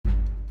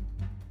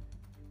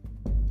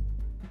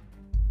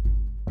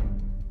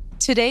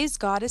Today's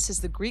goddess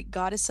is the Greek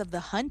goddess of the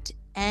hunt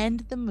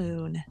and the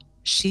moon.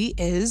 She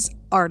is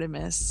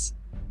Artemis.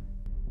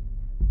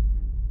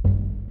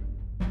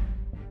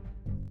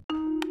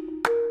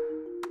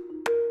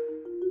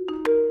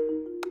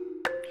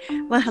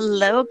 Well,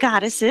 hello,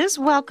 goddesses.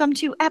 Welcome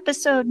to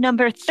episode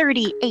number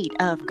 38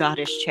 of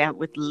Goddess Chat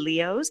with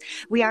Leos.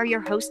 We are your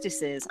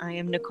hostesses. I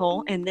am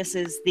Nicole, and this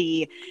is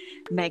the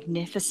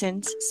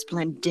magnificent,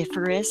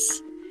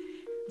 splendiferous,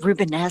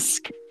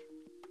 Rubenesque,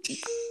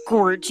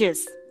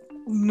 gorgeous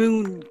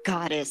moon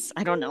goddess.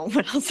 I don't know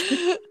what else.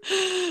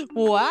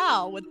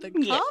 Wow, with the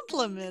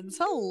compliments.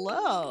 Yeah.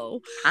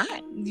 Hello.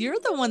 Hi. You're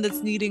the one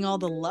that's needing all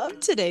the love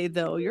today,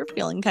 though. You're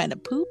feeling kind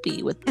of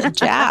poopy with the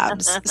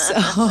jabs.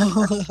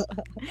 So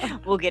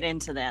we'll get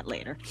into that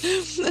later.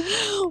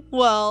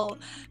 Well,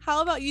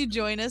 how about you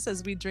join us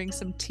as we drink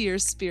some tear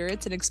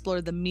spirits and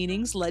explore the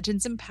meanings,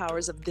 legends, and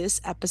powers of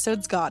this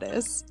episode's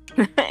goddess.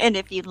 And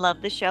if you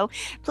love the show,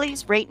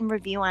 please rate and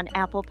review on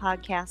Apple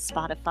Podcasts,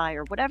 Spotify,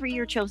 or whatever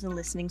your chosen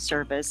listening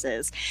service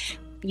is.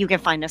 You can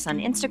find us on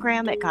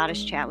Instagram at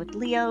Goddess Chat with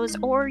Leos,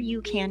 or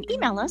you can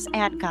email us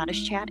at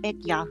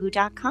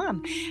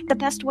goddesschat@yahoo.com. The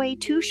best way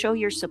to show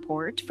your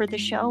support for the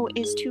show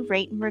is to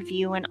rate and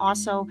review, and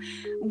also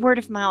word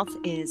of mouth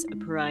is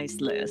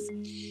priceless.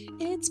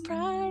 It's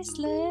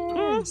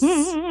priceless.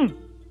 Mm-hmm.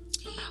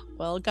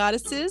 Well,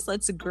 goddesses,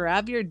 let's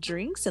grab your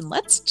drinks and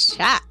let's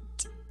chat.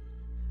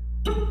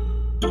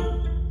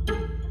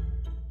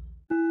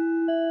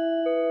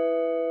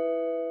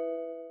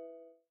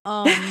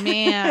 Oh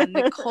man,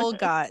 Nicole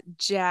got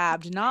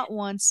jabbed not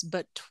once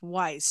but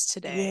twice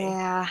today.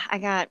 Yeah, I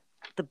got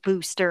the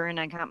booster and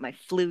I got my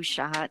flu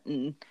shot,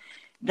 and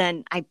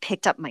then I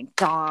picked up my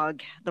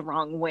dog the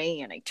wrong way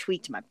and I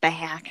tweaked my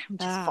back. I'm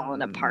just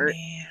falling apart.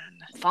 Man.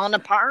 Falling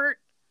apart.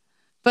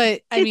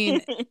 But I mean,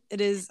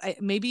 it is.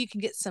 Maybe you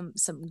can get some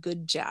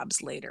good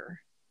jabs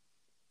later.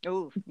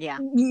 Oh yeah,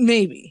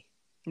 maybe.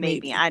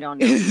 I don't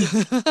know.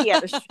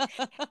 Yeah,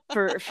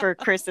 for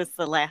Chris, it's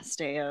the last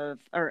day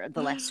the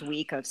last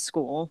week of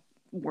school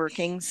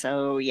working.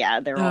 So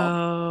yeah, they're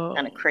all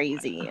kind of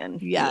crazy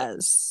and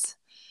yes,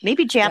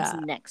 maybe jabs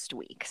next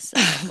week.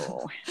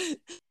 So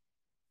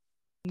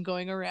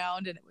going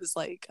around, and it was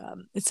like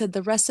it said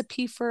the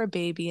recipe for a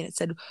baby, and it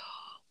said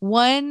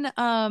one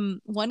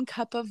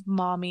cup of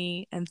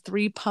mommy and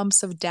 3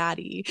 pumps of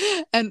daddy,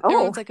 and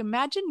everyone's like,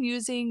 imagine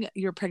using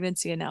your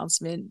pregnancy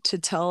announcement to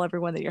tell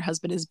everyone that your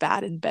husband is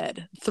bad in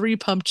bed. 3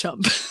 pump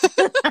chump.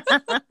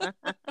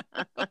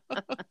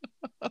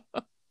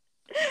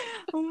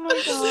 Oh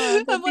my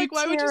god, I'm like,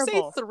 why would you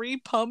say 3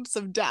 pumps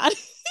of daddy?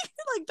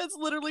 Like, that's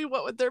literally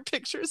what their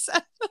picture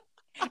said.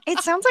 It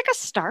sounds like a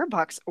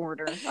Starbucks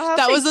order.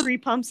 That was 3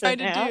 pumps of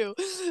that. Do.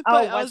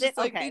 But I was just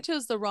like, they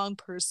chose the wrong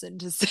person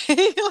to say.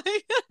 No,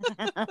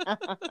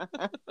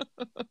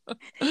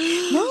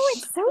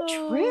 it's so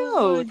true.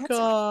 Oh my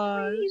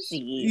gosh.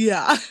 Crazy.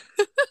 Yeah.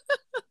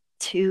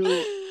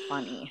 Too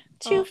funny.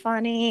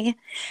 Funny.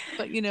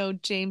 But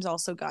James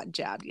also got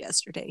jabbed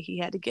yesterday. He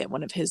had to get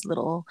one of his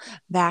little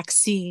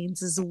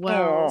vaccines as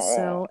well.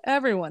 So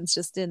everyone's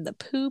just in the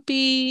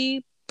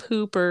poopy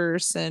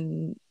poopers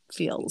and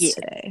feels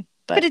today.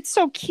 But it's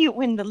so cute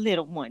when the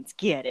little ones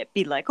get it.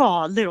 Be like,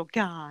 oh, little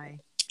guy.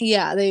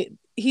 Yeah,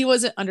 he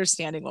wasn't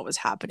understanding what was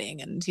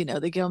happening, and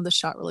they give him the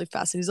shot really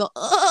fast, and he's all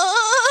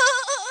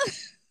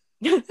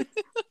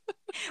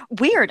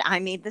weird. I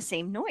made the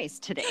same noise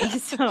today.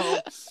 So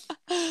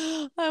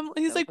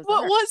he's like,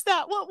 what was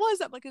that? What was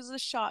that? I'm like, it was a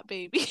shot,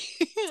 baby.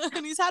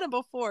 And he's had it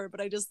before, but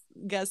I just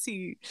guess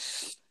he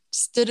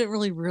just didn't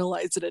really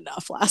realize it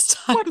enough last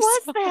time. What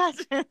was that?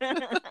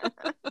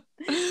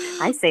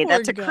 I say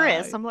that to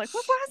Chris. I'm like,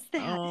 what was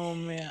that? Oh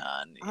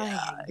man,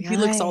 yeah. He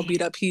looks all beat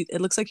up.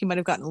 It looks like he might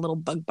have gotten a little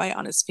bug bite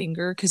on his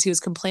finger because he was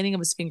complaining of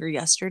his finger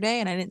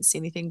yesterday, and I didn't see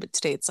anything, but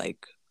today it's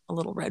like a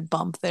little red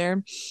bump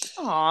there.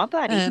 Aw,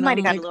 buddy, he might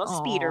have got a little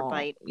speeder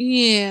bite.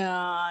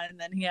 Yeah, and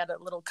then he had a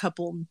little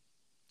couple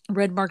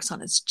red marks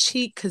on his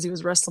cheek because he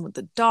was wrestling with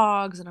the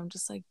dogs, and I'm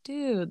just like,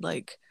 dude,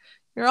 like,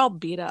 you're all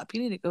beat up. You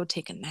need to go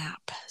take a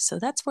nap. So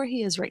that's where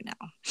he is right now.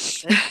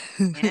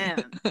 Yeah,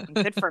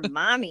 good for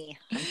mommy.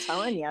 I'm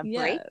telling you,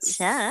 break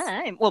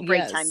time. Well,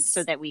 break time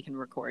so that we can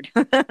record.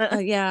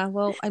 Yeah,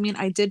 well, I mean,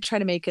 I did try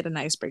to make it a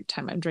nice break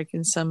time. I'm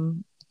drinking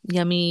some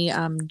yummy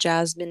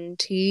jasmine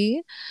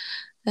tea,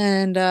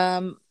 and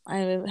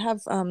I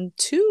have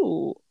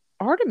 2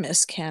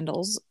 Artemis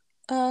candles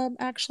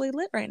actually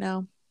lit right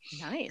now.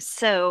 Nice.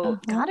 So,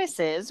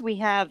 goddesses, we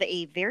have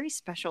a very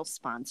special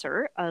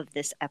sponsor of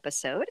this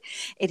episode.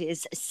 It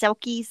is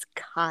Selkie's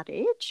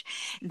Cottage.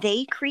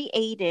 They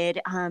created,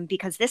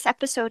 because this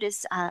episode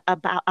is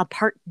about a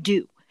part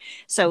deux.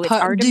 So it's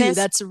Artemis.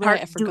 That's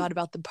right. I forgot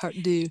about the part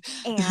deux.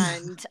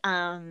 And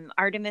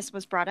Artemis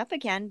was brought up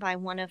again by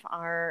one of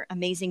our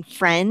amazing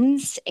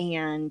friends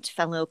and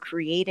fellow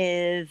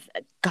creative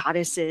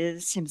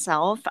goddesses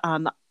himself,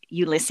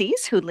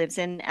 Ulysses, who lives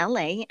in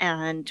LA,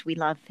 and we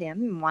love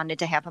him and wanted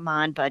to have him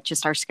on, but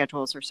just our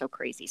schedules are so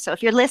crazy. So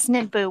if you're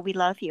listening, boo, we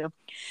love you.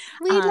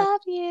 We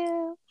love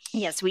you.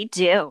 Yes, we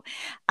do.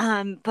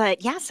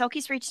 But yeah,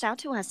 Selkies reached out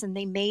to us and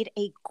they made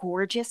a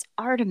gorgeous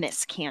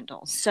Artemis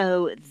candle.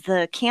 So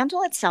the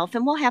candle itself,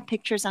 and we'll have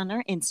pictures on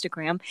our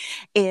Instagram,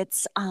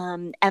 it's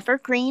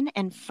evergreen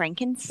and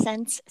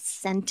frankincense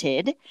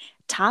scented,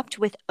 topped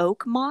with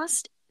oak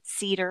moss,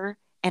 cedar,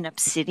 and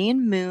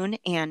obsidian moon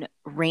and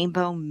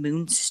rainbow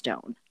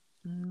moonstone.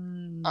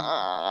 Mm.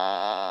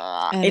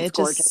 And It's it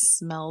gorgeous. just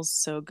smells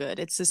so good.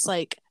 It's this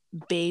like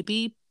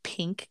baby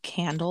pink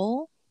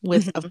candle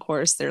with, of Mhm.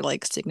 course, their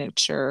like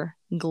signature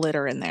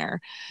glitter in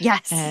there.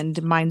 Yes.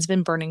 And mine's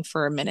been burning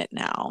for a minute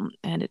now.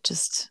 And it's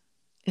just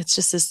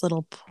this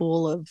little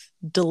pool of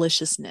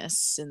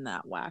deliciousness in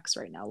that wax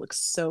right now. It looks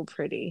so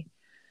pretty.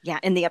 Yeah,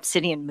 and the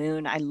obsidian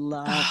moon, I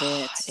love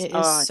it. It is Oh,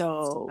 it's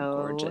so so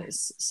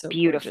gorgeous. So gorgeous.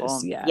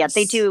 beautiful. Yeah,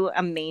 they Yes. do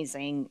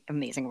amazing,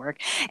 amazing work.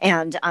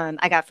 And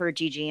I got for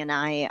Gigi and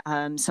I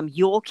some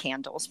Yule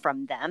candles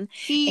from them,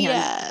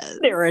 and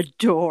they're Yes.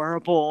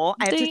 adorable.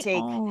 I have to They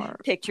take are.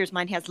 pictures.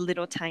 Mine has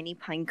little tiny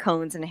pine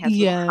cones and it has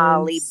little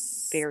holly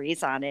Yes.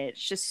 berries on it.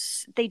 It's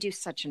just they do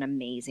such an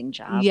amazing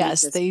job.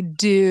 Yes, they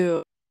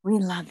do. We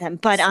love them.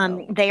 But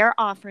So, they are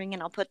offering,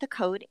 and I'll put the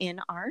code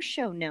in our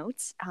show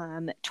notes,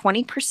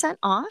 20%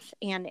 off,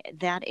 and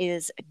that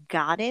is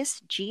Goddess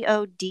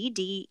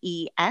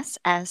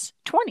Goddes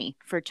 20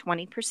 for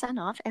 20%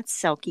 off at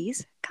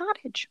Selkie's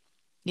Cottage.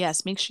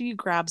 yes, make sure you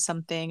grab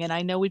something. And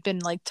I know we've been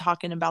like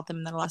talking about them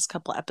in the last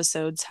couple of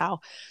episodes, how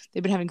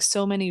they've been having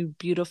so many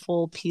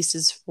beautiful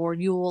pieces for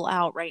Yule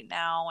out right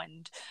now,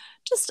 and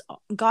just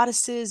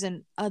goddesses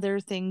and other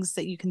things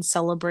that you can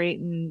celebrate.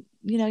 And,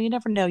 you know, you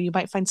never know, you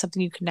might find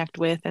something you connect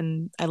with.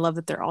 And I love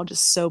that they're all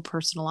just so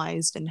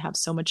personalized and have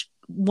so much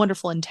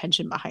wonderful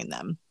intention behind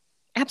them.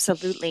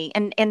 Absolutely.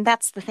 And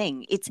that's the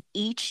thing. It's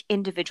each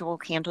individual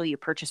candle you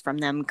purchase from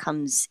them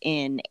comes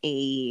in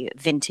a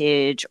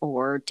vintage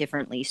or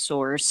differently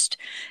sourced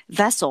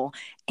vessel,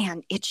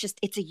 and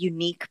it's a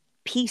unique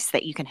piece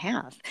that you can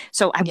have.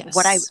 So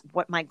Yes.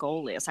 what my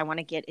goal is, I want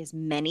to get as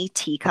many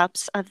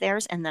teacups of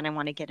theirs, and then I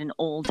want to get an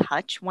old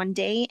hutch one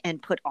day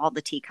and put all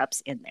the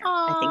teacups in there.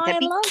 I think Oh, that'd I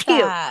be love cute.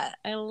 that.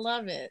 I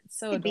love it.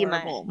 So It'd be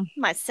adorable.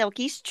 my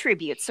Silky's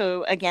tribute.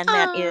 So again,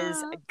 that is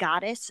Ah,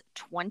 Goddess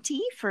 20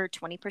 for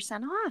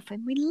 20% off.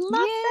 And we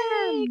love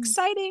yay, them.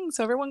 exciting.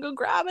 So everyone go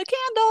grab a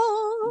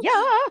candle.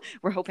 Yeah.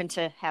 We're hoping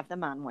to have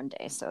them on one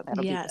day. So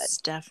that'll be good. Yes,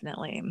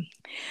 definitely.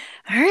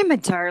 All right, my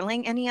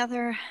darling. Any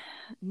other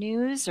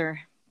news or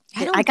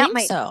I I don't got think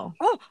my so.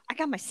 I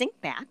got my sink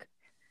back.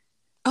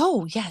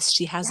 Oh, yes,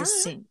 she has a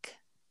Yeah. sink.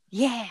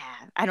 Yeah.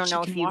 I don't She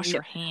know can if you wash know.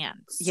 her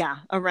hands. Yeah,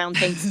 around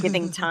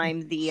Thanksgiving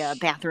time, the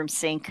bathroom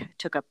sink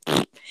took a,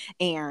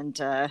 and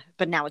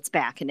but now it's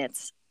back and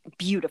it's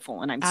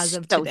beautiful, and I'm As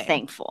of so today,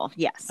 thankful.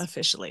 Yes,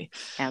 officially.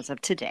 as of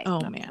today.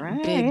 Oh All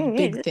man,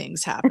 big right.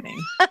 things happening.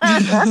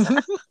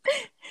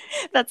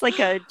 That's like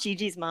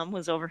Gigi's mom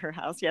was over her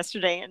house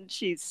yesterday, and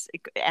she's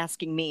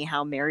asking me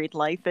how married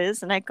life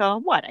is, and I go,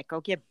 "What? I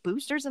go get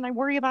boosters, and I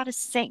worry about a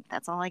sink.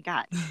 That's all I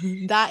got."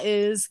 That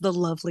is the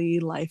lovely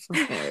life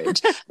of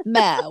marriage.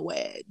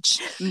 Marriage.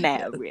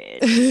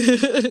 Marriage.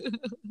 Yeah.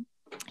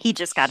 He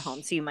just got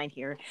home, so you might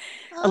hear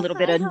a Oh, little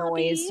bit hi, of hubby.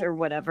 noise or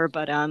whatever.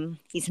 But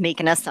he's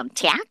making us some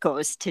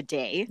tacos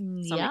today, so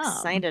I'm Yum.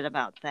 excited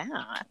about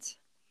that.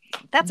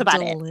 That's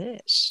about it.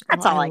 Delish. Oh,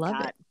 That's I all I love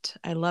got. it.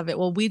 I love it.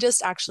 Well, we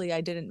just actually, I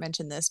didn't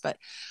mention this, but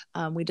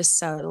we just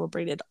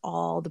celebrated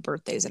all the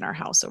birthdays in our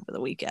house over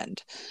the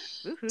weekend.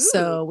 Woohoo!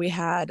 So we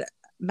had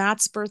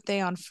Matt's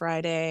birthday on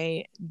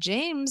Friday,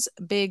 James'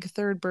 big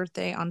third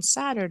birthday on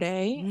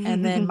Saturday,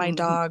 and then my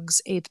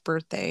dog's eighth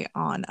birthday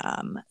on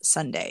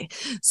Sunday.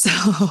 So,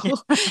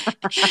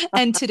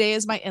 and today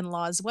is my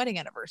in-laws' wedding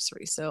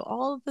anniversary. So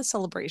all of the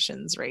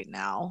celebrations right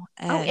now,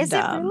 Oh, is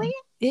and it really?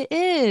 it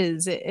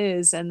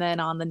is. And then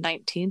on the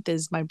 19th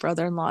is my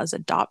brother-in-law's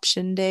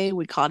adoption day.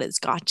 We call it his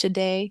gotcha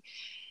day,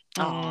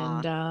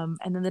 Aw.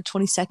 and then the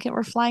 22nd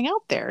we're flying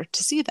out there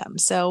to see them,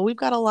 so we've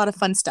got a lot of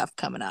fun stuff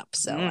coming up,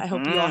 so I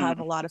hope you all have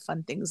Mm-hmm. a lot of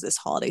fun things this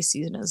holiday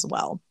season as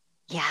well.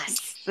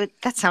 Yes,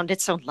 that sounded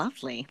so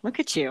lovely. Look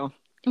at you.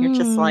 You're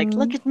just like,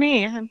 look Mm. at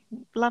me. I'm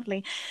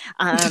lovely.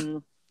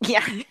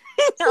 Yeah.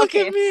 Look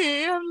at Okay.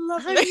 me, I'm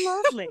lovely. I'm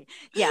lovely.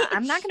 Yeah,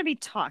 I'm not going to be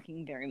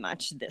talking very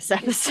much this It's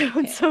episode,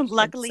 okay, so it's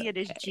luckily it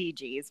is okay.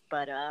 Gigi's.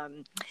 But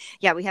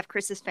yeah, we have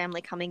Chris's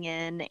family coming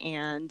in,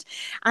 and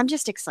I'm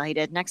just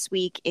excited. Next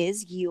week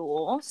is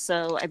Yule,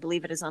 so I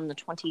believe it is on the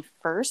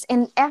 21st,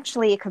 and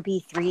actually it could be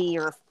 3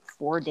 or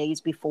 4 days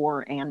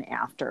before and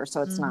after,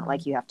 so it's not Mhm.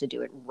 like you have to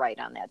do it right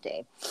on that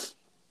day.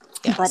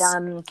 But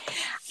Yes.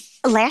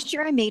 last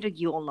year I made a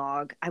Yule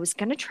log. I was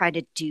going to try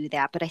to do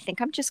that, but I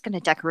think I'm just going to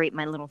decorate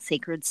my little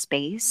sacred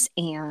space.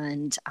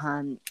 And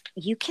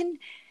you can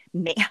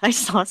I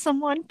saw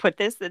someone put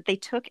this that they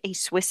took a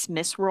Swiss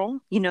Miss roll,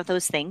 you know,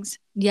 those things.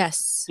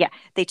 Yes. Yeah,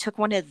 they took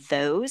one of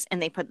those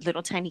and they put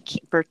little tiny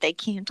birthday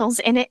candles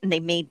in it and they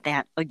made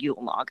that a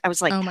Yule log. I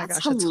was like, Oh my that's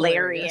gosh, that's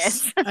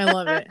hilarious. hilarious. I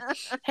love it.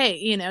 Hey,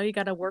 you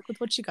got to work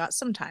with what you got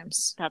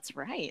sometimes. That's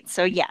right.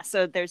 So yeah,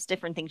 so there's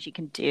different things you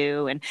can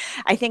do, and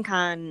I think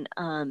on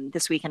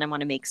this weekend I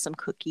want to make some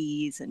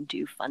cookies and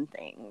do fun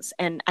things.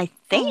 And I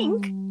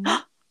think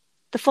Oh,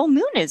 the full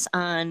moon is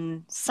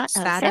on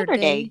Saturday.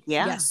 Saturday.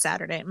 Yeah. Yes,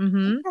 Saturday.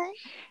 Mm-hmm. Okay.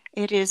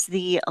 It is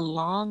the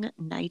long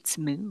night's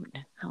moon.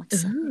 How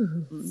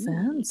exciting! Ooh,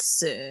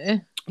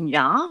 fancy.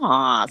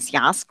 Yes,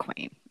 yes,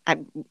 Queen.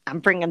 I'm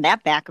bringing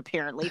that back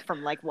apparently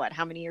from like what?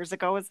 How many years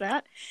ago was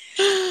that?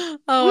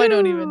 Oh, I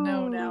don't even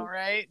know now, Woo!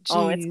 right?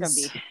 Oh, it's gonna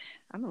be. Jeez.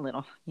 I'm a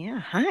little. Yeah.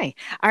 Hi.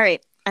 All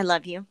right. I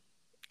love you,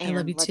 I love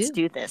and you let's too.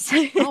 do this.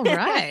 All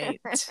right.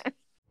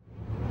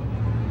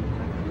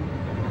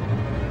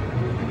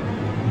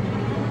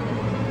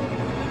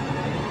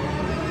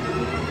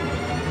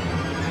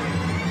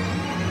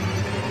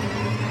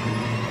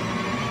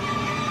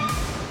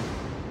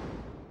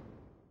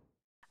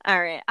 All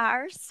right.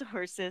 Our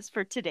sources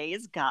for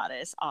today's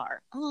goddess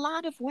are a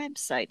lot of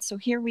websites. So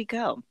here we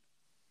go.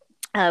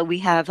 We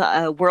have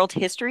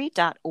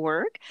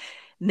worldhistory.org,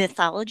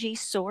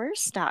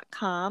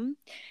 mythologysource.com,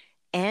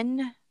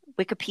 and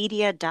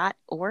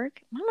wikipedia.org.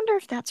 I wonder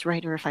if that's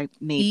right or if I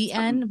made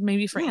something. EN,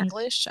 maybe for Yeah,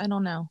 English. I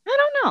don't know. I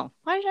don't know.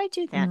 Why did I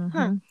do that?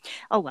 Huh. Mm-hmm.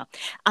 Oh, well.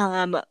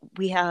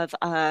 We have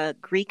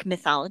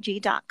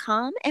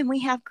GreekMythology.com and we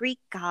have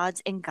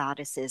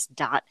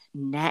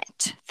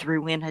GreekGodsAndGoddesses.net.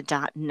 Threw in a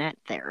 .net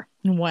there.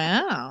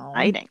 Wow.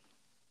 Exciting.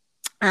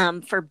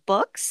 For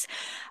books,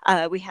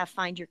 we have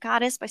Find Your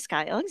Goddess by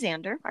Sky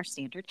Alexander, our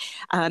standard,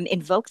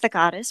 Invoke the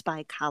Goddess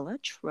by Kala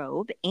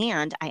Trobe,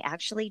 and I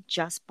actually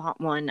just bought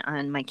one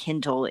on my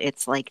Kindle.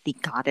 It's like the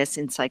Goddess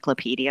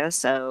Encyclopedia,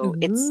 so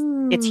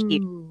it's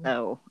huge. Ooh.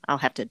 So I'll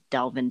have to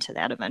delve into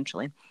that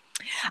eventually.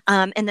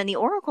 And then the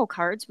Oracle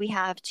cards, we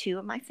have two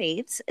of my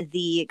faves,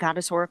 the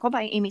Goddess Oracle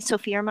by Amy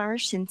Sophia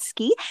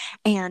Marashinsky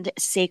and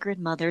Sacred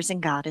Mothers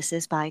and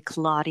Goddesses by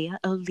Claudia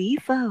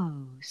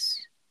Olivos.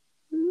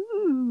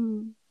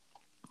 Ooh.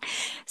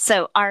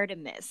 So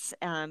Artemis,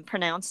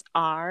 pronounced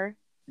R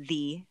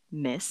the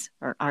Miss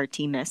or RT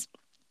Miss.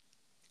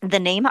 The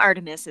name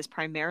Artemis is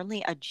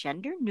primarily a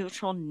gender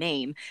neutral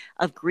name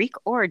of Greek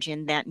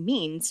origin that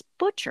means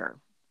butcher.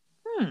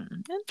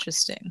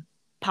 Interesting.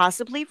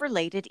 Possibly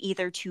related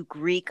either to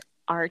Greek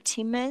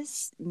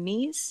Artemis,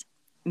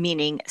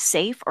 meaning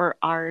safe, or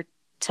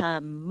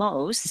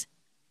Artemos,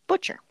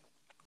 butcher.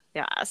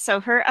 Yeah, so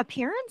her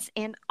appearance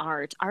in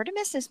art,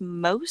 Artemis is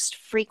most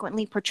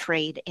frequently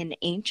portrayed in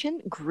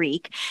ancient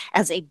Greek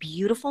as a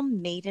beautiful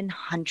maiden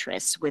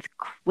huntress with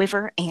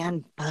quiver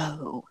and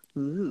bow.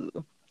 Ooh.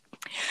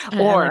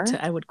 Or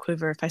I would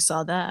quiver if I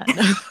saw that.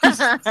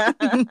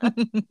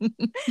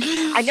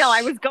 I know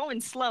I was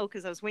going slow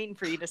because I was waiting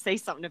for you to say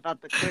something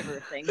about the quiver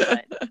thing,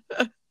 but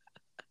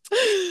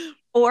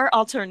or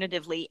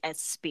alternatively a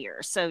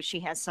spear. So she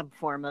has some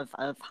form of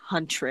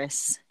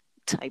huntress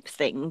type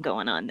thing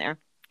going on there.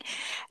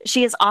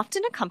 She is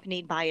often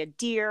accompanied by a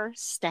deer,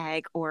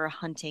 stag, or a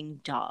hunting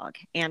dog,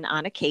 and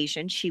on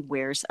occasion she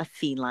wears a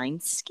feline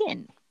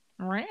skin.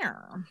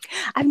 Rare.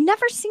 I've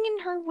never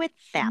seen her with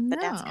that,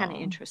 but that's kind of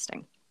No.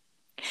 interesting.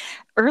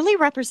 Early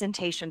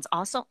representations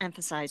also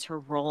emphasize her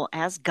role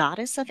as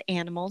goddess of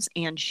animals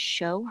and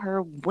show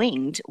her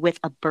winged with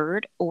a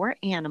bird or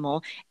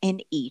animal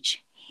in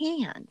each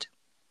hand.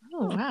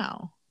 Oh,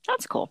 wow.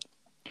 That's cool.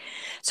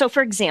 So,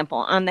 for example,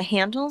 on the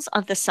handles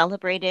of the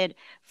celebrated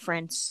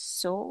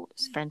Francois,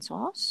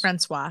 Francois.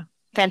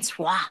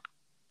 Oh,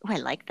 I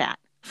like that.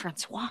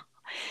 Francois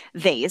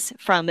vase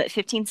from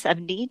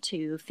 1570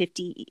 to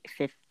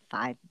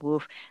 565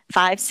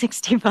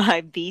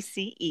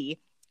 BCE.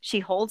 She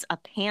holds a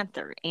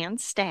panther and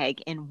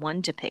stag in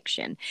one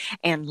depiction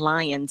and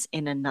lions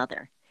in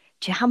another.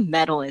 Gee, how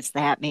metal is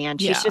that, man?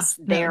 She's Yeah, just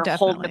no, there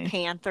holding a definitely.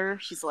 panther.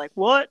 She's like,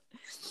 what?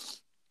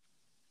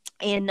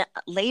 In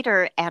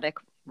later Attic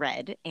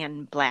red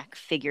and black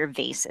figure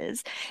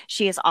vases,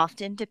 she is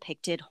often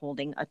depicted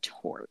holding a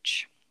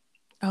torch.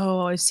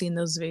 Oh, I've seen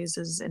those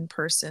vases in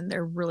person.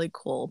 They're really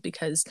cool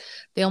because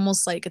they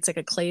almost like it's like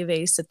a clay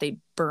vase that they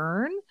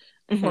burn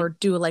Mm-hmm. or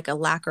do like a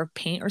lacquer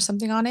paint or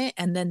something on it,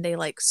 and then they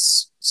like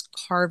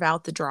carve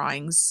out the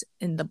drawings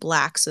in the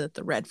black so that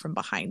the red from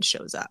behind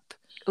shows up.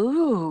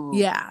 Ooh.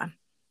 Yeah.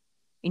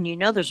 And you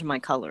know those are my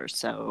colors,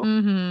 so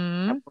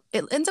Mm-hmm.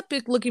 It ends up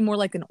looking more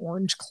like an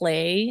orange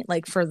clay,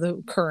 like for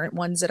the current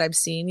ones that I've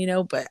seen,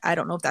 but I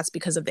don't know if that's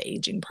because of the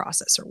aging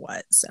process or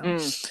what. So,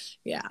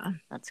 yeah.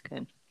 That's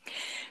good.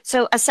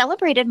 So, a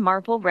celebrated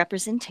marble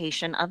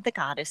representation of the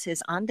goddess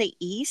is on the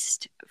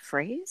east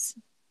phrase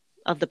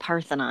of the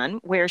Parthenon,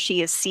 where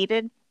she is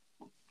seated,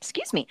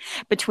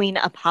 between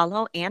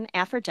Apollo and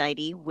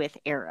Aphrodite with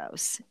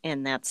Eros,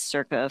 and that's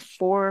circa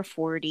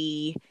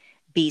 440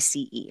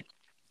 BCE.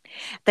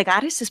 The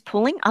goddess is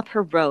pulling up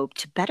her robe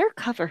to better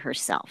cover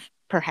herself,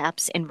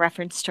 perhaps in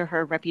reference to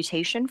her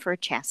reputation for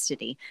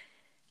chastity.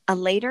 A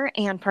later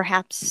and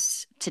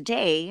perhaps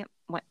today,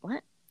 what?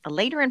 A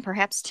later and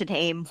perhaps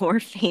today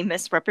more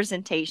famous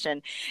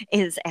representation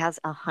is as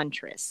a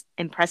huntress,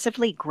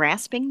 impressively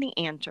grasping the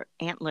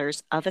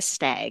antlers of a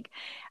stag,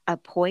 a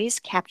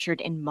poise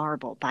captured in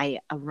marble by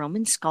a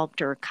Roman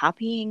sculptor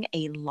copying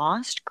a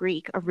lost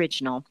Greek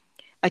original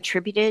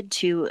attributed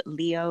to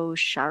Leo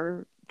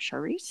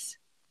Charis.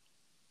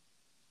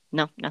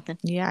 No, nothing.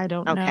 Yeah, I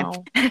don't Okay.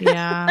 know.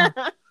 Yeah.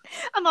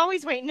 I'm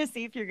always waiting to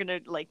see if you're gonna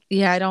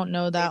Yeah, I don't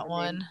know that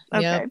one.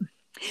 Okay. Yep.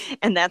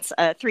 And that's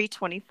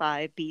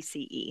 325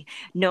 BCE,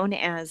 known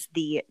as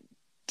the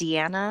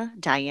Diana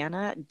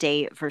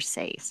de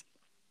Versailles.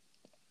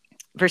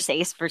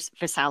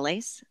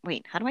 Versailles.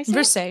 Wait, how do I say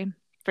Versailles. it?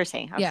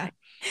 Versailles. Okay. Yeah.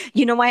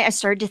 You know why I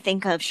started to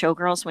think of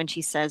Showgirls when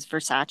she says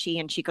Versace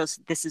and she goes,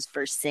 "This is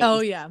Versailles." Oh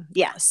yeah.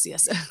 Yes.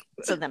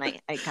 So then I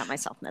got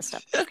myself messed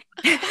up.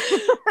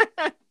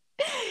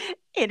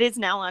 It is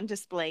now on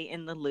display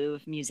in the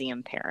Louvre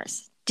Museum,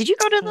 Paris. Did you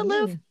go to the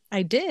Louvre?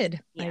 I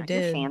did. Yeah, I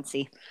did. You're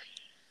fancy.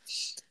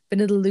 Been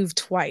to the Louvre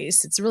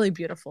twice. It's really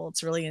beautiful.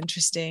 It's really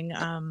interesting.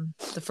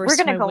 The first We're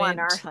gonna go on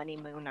our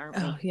honeymoon, aren't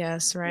we? Oh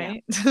yes,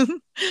 right. Yeah.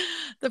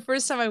 The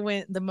first time I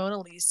went, the Mona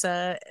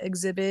Lisa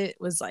exhibit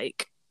was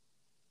like,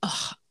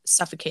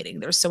 suffocating.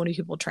 There were so many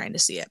people trying to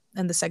see it.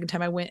 And the second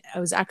time I went, I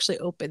was actually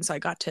open, so I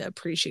got to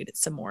appreciate it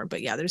some more.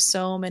 But yeah, there's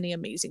so many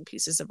amazing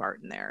pieces of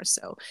art in there.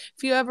 So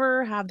if you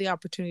ever have the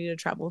opportunity to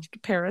travel to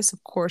Paris,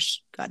 of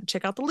course, got to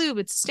check out the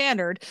Louvre. It's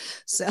standard.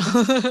 So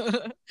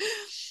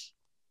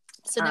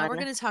now we're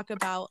going to talk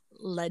about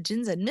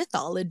legends and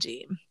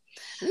mythology.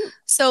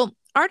 So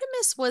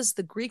Artemis was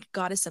the Greek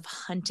goddess of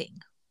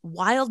hunting,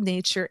 wild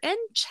nature, and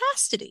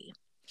chastity.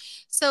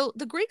 So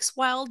the Greeks'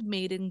 wild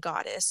maiden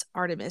goddess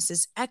Artemis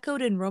is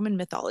echoed in Roman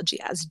mythology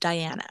as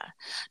Diana,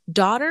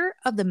 daughter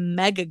of the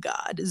mega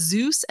god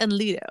Zeus and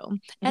Leto,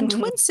 and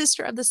twin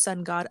sister of the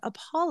sun god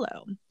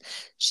Apollo.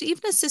 She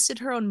even assisted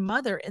her own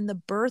mother in the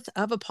birth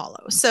of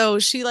Apollo. So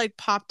she like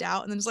popped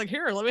out and then was like,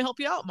 "Here, let me help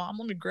you out, mom.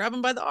 Let me grab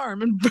him by the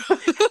arm." And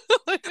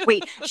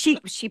wait,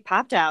 she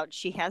popped out.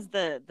 She has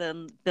the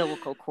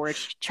umbilical cord.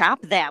 She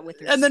chopped that with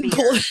her and then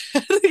pulled.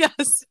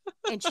 Yes.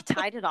 And she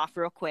tied it off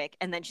real quick.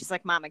 And then she's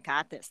like, "Mom, I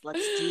got this. Let's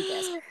do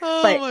this."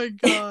 Oh my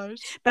gosh.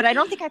 But I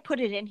don't think I put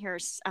it in here.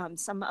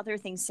 Some other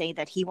things say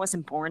that he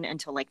wasn't born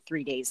until like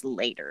 3 days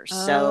later.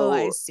 So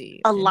I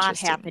see. A lot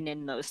happened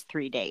in those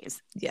 3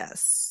 days.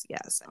 Yes,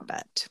 I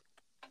bet.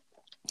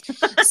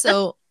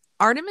 So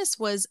Artemis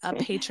was a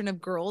patron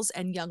of girls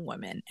and young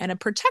women and a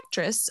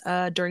protectress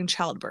during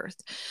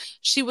childbirth.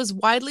 She was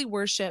widely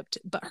worshipped,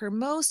 but her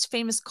most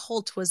famous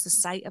cult was the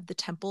site of the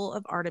Temple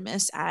of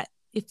Artemis at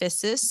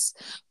Ephesus,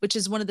 which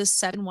is one of the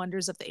 7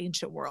 wonders of the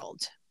ancient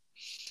world.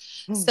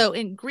 So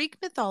in Greek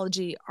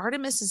mythology,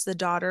 Artemis is the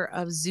daughter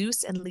of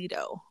Zeus and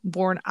Leto,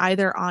 born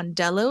either on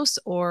Delos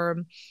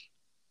or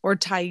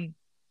Ortygia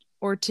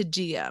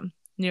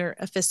near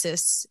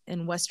Ephesus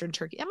in Western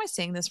Turkey. Am I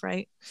saying this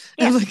right?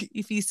 Yeah. Like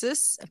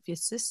Ephesus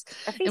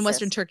in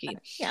Western Turkey.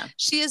 Yeah.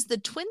 She is the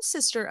twin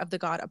sister of the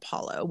god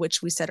Apollo,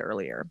 which we said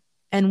earlier.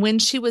 And when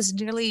she was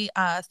nearly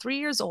 3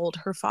 years old,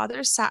 her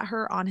father sat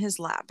her on his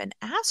lap and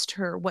asked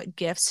her what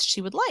gifts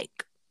she would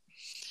like.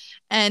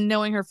 And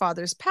knowing her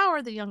father's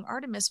power, the young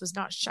Artemis was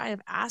not shy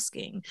of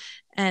asking.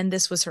 And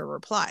this was her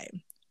reply.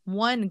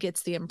 One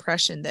gets the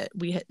impression that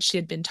she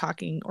had been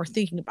talking or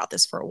thinking about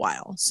this for a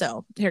while.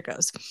 So here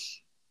goes.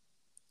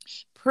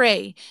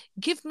 Pray,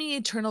 give me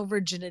eternal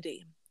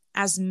virginity,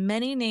 as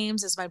many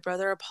names as my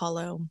brother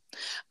Apollo,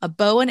 a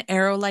bow and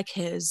arrow like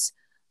his,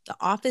 the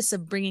office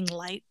of bringing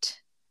light,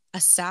 a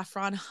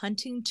saffron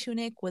hunting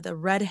tunic with a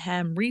red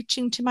hem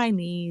reaching to my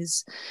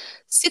knees,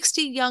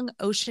 60 young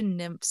ocean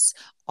nymphs,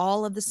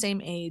 all of the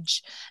same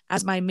age,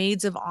 as my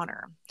maids of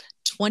honor,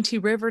 20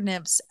 river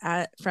nymphs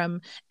from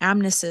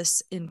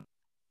Amnisus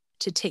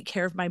to take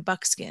care of my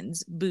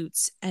buckskins,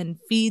 boots, and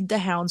feed the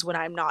hounds when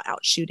I'm not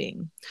out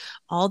shooting,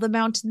 all the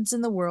mountains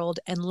in the world,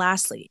 and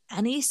lastly,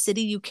 any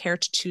city you care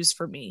to choose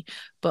for me,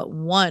 but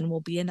one will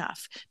be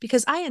enough,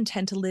 because I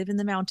intend to live in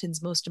the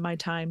mountains most of my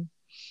time.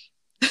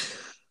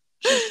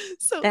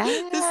 So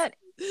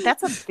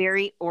that's a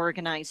very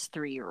organized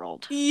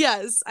 3-year-old.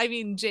 Yes. I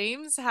mean,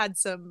 James had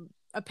some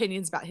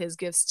opinions about his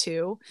gifts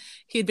too.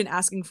 He had been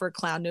asking for a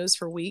clown nose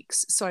for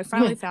weeks, so I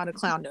finally found a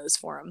clown nose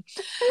for him.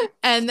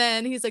 And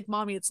then he's like,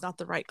 "Mommy, it's not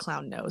the right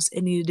clown nose.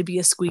 It needed to be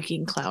a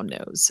squeaking clown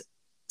nose."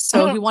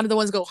 So he wanted the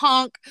ones to go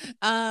honk.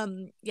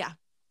 Yeah.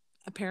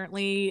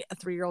 Apparently a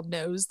 3-year-old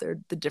knows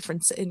the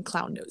difference in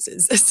clown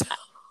noses. So.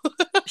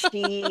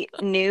 She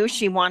knew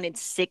she wanted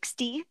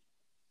 60.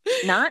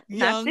 Not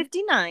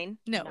 59.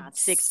 No, not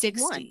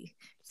 61. 60.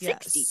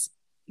 60. Yes.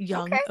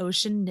 Young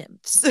ocean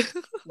nymphs.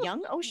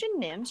 Young ocean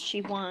nymphs.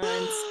 She wants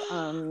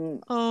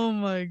oh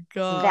my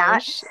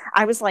gosh.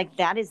 I was like,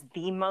 that is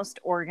the most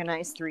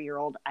organized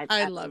 3-year-old I've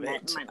ever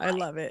met in my life. I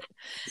love it.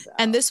 So.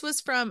 And this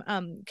was from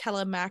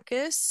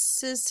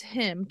Callimachus's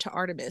hymn to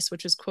Artemis,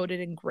 which was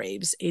quoted in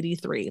Graves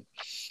 83.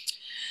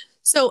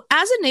 So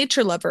as a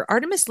nature lover,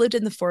 Artemis lived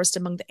in the forest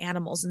among the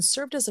animals and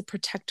served as a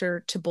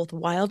protector to both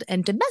wild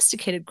and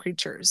domesticated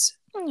creatures.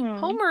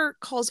 Homer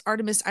calls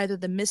Artemis either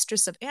the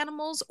mistress of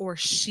animals or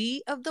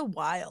she of the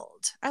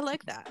wild. I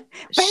like that.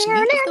 She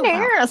of the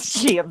wild.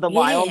 She of the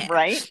wild,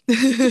 right?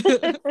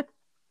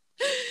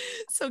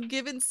 So,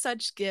 given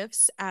such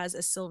gifts as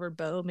a silver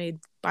bow made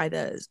by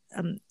the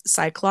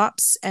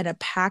Cyclops and a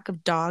pack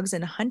of dogs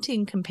and a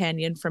hunting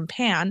companion from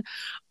Pan,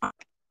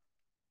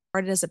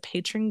 regarded as a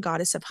patron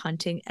goddess of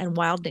hunting and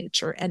wild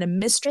nature and a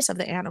mistress of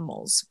the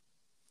animals.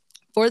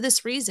 For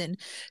this reason,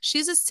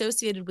 she's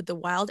associated with the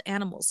wild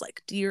animals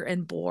like deer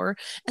and boar,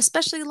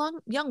 especially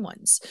young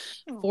ones,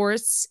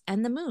 forests,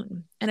 and the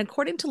moon. And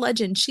according to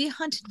legend, she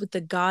hunted with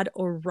the god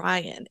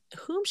Orion,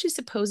 whom she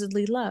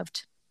supposedly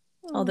loved,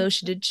 although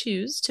she did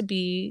choose to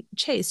be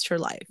chaste her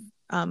life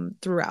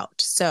throughout.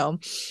 So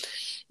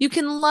you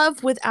can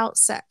love without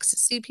sex.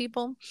 See,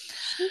 people?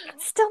 You can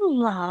still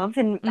love,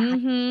 and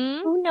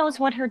who knows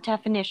what her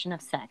definition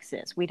of sex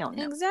is? We don't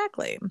know.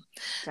 Exactly.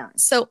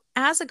 So,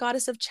 as a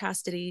goddess of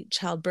chastity,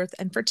 childbirth,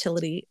 and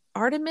fertility,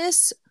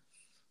 Artemis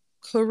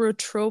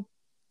Kurotropos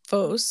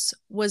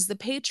was the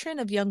patron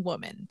of young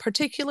women,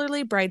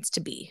 particularly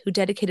brides-to-be, who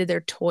dedicated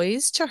their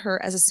toys to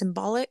her as a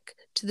symbolic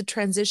to the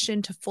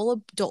transition to full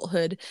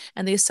adulthood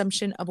and the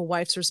assumption of a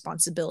wife's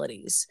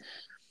responsibilities.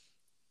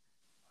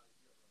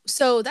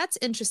 So that's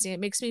interesting. It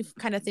makes me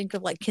kind of think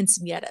of like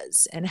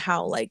quinceañeras and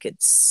how like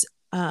it's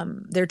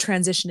their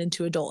transition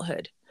into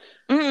adulthood,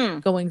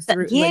 going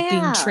through like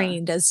being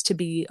trained as to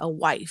be a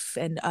wife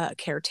and a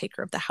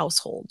caretaker of the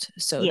household.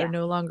 So they're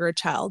no longer a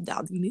child.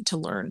 Now you need to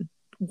learn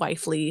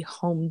wifely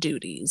home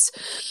duties.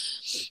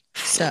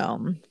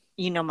 So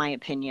you know my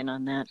opinion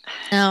on that.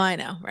 Oh, I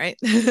know, right?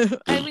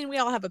 I mean, we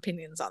all have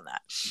opinions on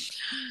that.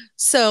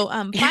 So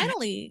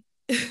finally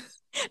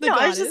no,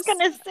 I was just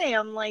gonna say,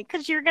 I'm like,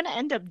 because you're gonna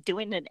end up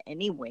doing it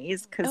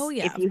anyways. Because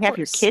if you have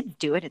your kids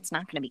do it, it's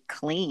not gonna be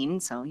clean,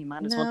 so you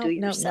might as well do it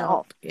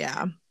yourself.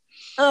 Yeah.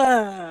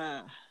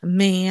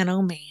 Man,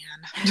 oh man.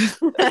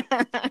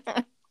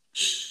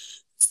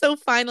 So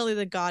finally,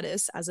 the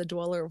goddess, as a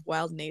dweller of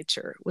wild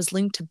nature, was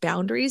linked to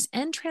boundaries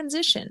and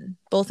transition,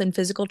 both in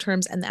physical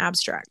terms and the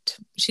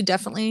abstract. She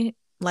definitely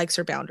likes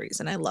her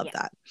boundaries, and I love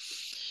that.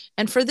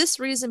 And for this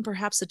reason,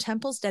 perhaps the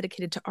temples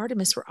dedicated to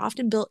Artemis were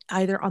often built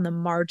either on the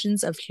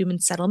margins of human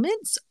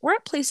settlements or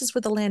at places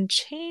where the land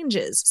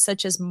changes,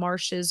 such as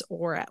marshes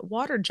or at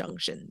water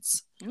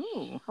junctions.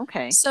 Ooh,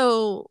 okay.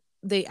 So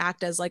they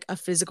act as like a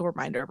physical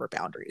reminder of her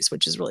boundaries,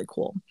 which is really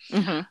cool.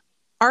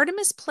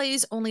 Artemis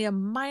plays only a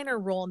minor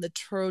role in the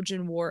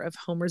Trojan War of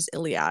Homer's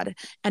Iliad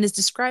and is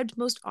described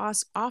most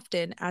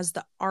often as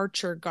the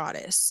archer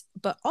goddess,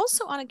 but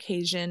also on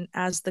occasion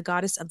as the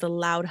goddess of the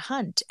loud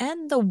hunt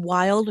and the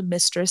wild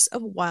mistress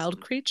of wild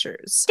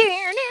creatures.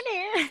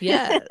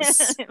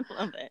 Yes. I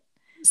love it.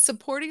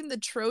 Supporting the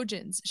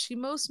Trojans, she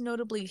most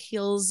notably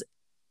heals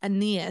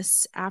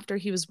Aeneas after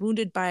he was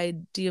wounded by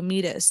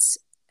Diomedes,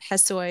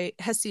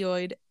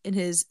 Hesiod in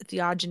his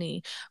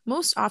Theogony,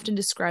 most often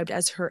described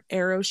as her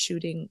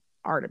arrow-shooting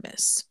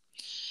Artemis.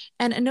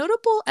 And a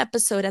notable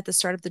episode at the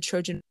start of the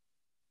Trojan,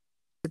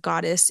 the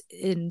goddess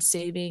in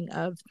saving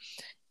of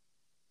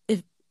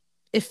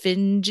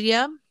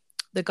Iphigenia,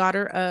 the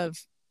daughter of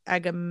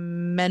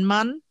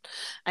Agamemnon.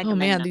 Oh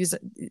man, these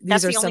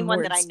That's are the some only one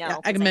words. that I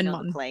know.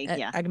 Agamemnon.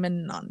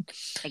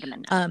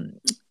 Agamemnon.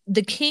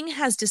 The king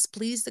has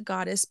displeased the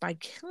goddess by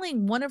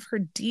killing one of her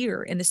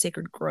deer in a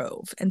sacred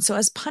grove. And so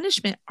as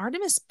punishment,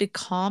 Artemis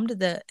becalmed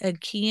the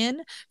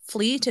Achaean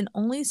fleet and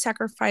only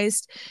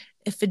sacrificed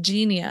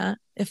Iphigenia,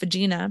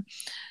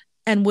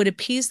 and would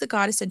appease the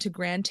goddess into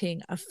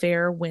granting a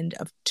fair wind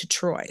to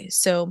Troy.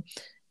 So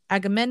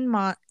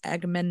Agamemnon,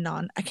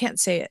 I can't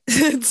say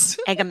it.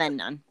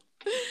 Agamemnon.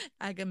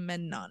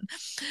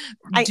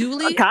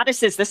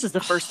 Goddesses, this is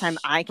the first time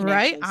I can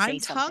I'm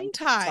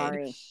tongue-tied.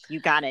 Sorry, you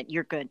got it.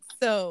 You're good.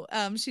 So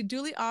she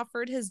duly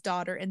offered his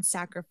daughter in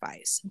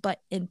sacrifice,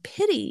 but in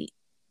pity,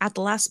 at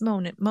the last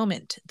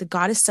moment, the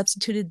goddess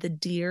substituted the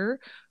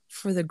deer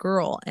for the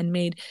girl and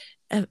made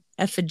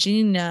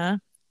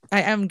Iphigenia.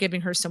 I am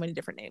giving her so many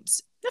different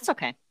names. That's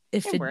okay.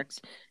 It works.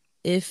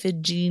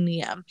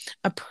 Iphigenia,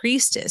 a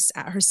priestess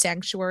at her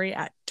sanctuary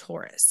at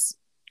Taurus.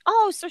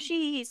 Oh, so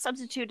she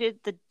substituted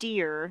the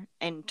deer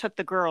and took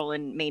the girl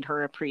and made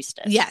her a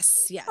priestess.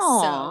 Yes.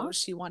 Aww. So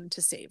she wanted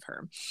to save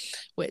her,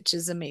 which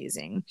is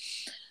amazing.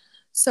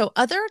 So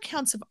other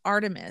accounts of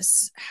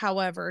Artemis,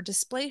 however,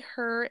 display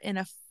her in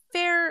a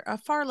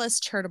far less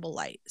charitable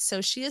light. So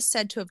she is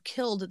said to have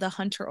killed the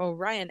hunter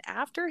Orion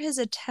after his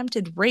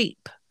attempted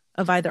rape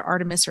of either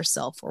Artemis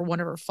herself or one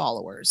of her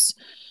followers.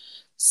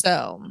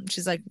 So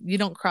she's like, you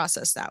don't cross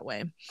us that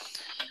way.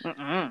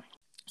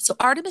 So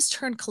Artemis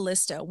turned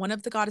Callisto, one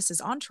of the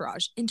goddess's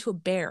entourage, into a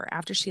bear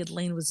after she had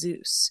lain with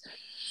Zeus.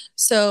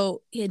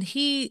 So, and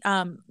he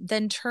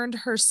then turned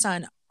her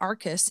son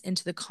Arcas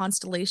into the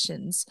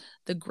constellations,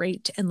 the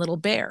Great and Little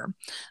Bear,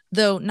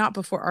 though not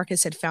before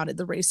Arcas had founded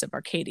the race of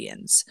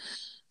Arcadians.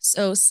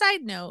 So,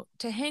 side note,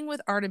 to hang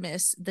with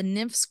Artemis, the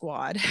nymph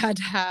squad had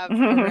to have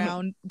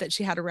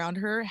around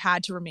her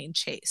had to remain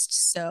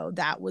chaste. So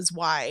that was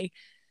why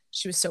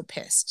She was so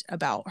pissed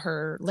about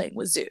her laying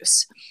with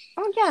Zeus.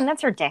 Oh yeah, and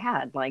that's her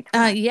dad. Like,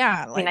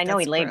 yeah, I mean, I know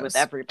he laid with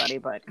everybody,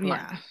 but come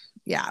on.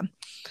 Yeah.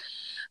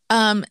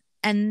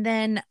 And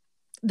then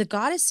the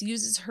goddess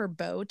uses her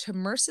bow to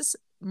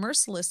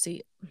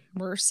mercilessly,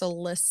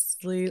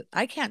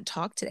 I can't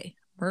talk today.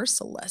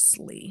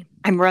 Mercilessly.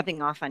 I'm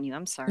rubbing off on you.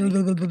 I'm sorry.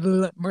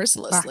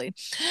 Mercilessly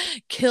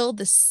kill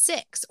the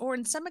 6, or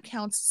in some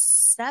accounts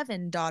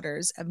 7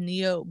 daughters of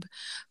Niobe,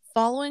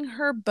 following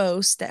her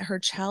boast that her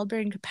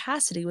childbearing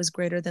capacity was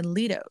greater than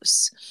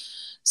Leto's.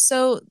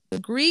 So the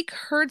Greek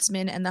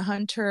herdsman and the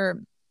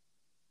hunter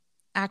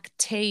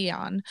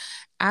Actaeon,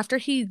 after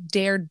he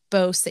dared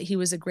boast that he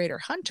was a greater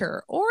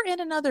hunter, or in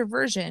another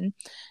version,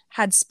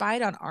 had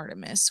spied on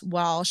Artemis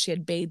while she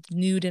had bathed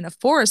nude in a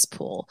forest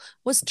pool,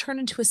 was turned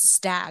into a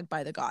stag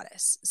by the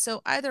goddess.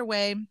 So either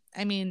way,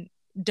 I mean,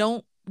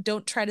 don't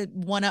try to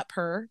one up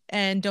her,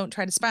 and don't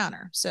try to spy on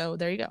her. So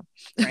there you go.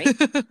 Right.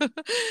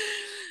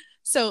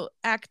 So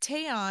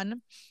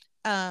Actaeon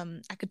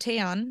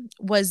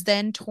was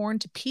then torn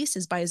to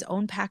pieces by his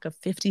own pack of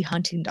 50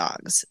 hunting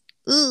dogs.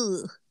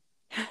 Ugh.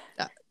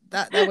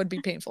 That would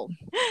be painful.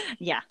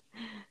 Yeah.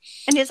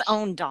 And his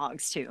own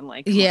dogs too.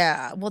 Like,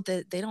 yeah. Well,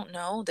 they don't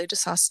know. They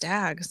just saw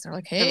stags. They're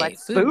like, hey, they're like,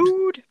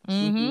 food.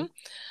 Mm-hmm.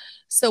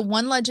 So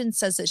one legend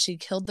says that she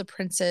killed the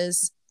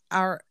princess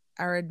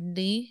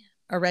Aredne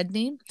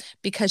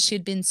because she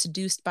had been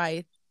seduced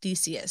by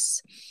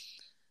Theseus.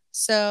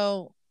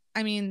 So,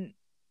 I mean,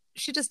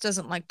 she just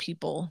doesn't like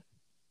people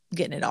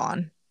getting it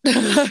on,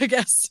 I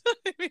guess.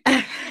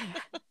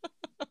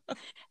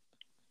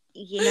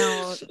 You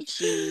know,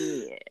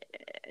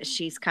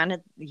 she's kind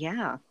of,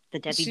 the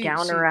Debbie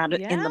Downer out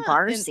in the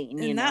bar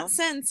scene, in that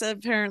sense,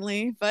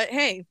 apparently. But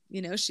hey,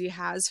 she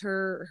has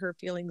her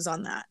feelings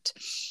on that.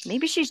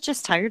 Maybe she's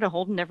just tired of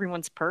holding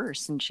everyone's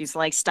purse, and she's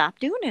like, stop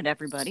doing it,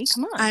 everybody.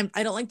 Come on.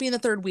 I don't like being the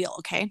third wheel,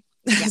 okay?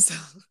 Yeah.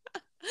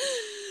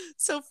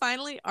 So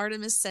finally,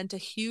 Artemis sent a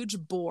huge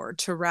boar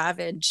to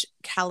ravage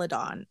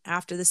Calydon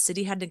after the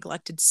city had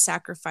neglected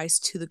sacrifice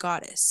to the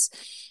goddess.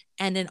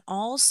 And an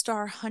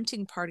all-star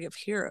hunting party of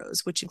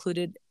heroes, which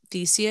included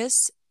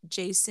Theseus,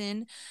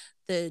 Jason,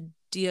 the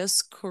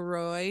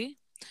Dioscoroi,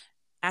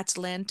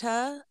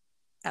 Atalanta.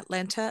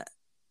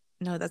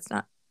 No, that's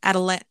not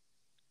Atalanta.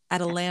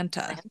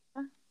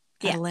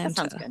 Yeah, that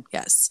sounds good.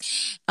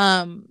 Yes.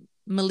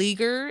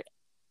 Meleager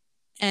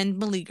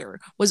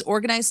was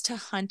organized to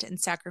hunt and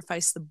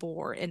sacrifice the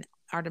boar in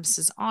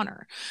Artemis's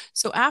honor.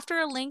 So after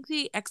a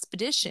lengthy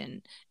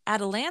expedition,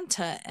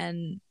 Atalanta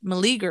and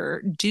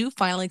Meleager do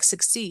finally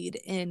succeed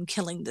in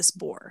killing this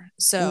boar.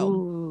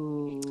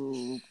 So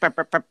an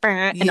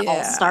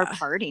all-star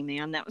party,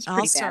 man. That was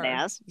pretty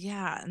badass.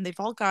 Yeah, and they've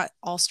all got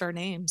all-star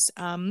names.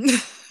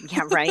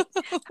 Yeah, right.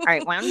 All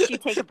right, why don't you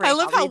take a break? I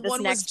love how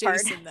one was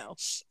Jason, though.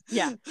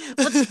 Yeah.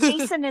 Well, it's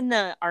Jason in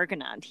the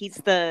Argonaut.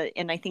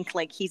 And I think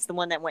he's the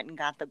one that went and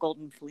got the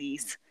golden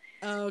fleece.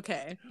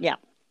 Okay. Yeah.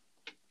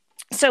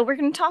 So we're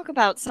going to talk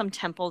about some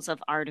temples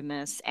of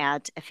Artemis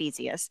at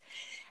Ephesus.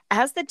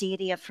 As the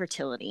deity of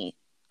fertility,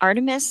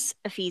 Artemis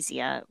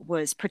Ephesia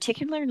was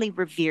particularly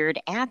revered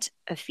at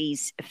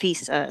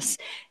Ephesus,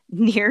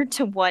 near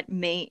to what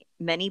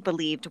many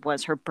believed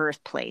was her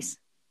birthplace.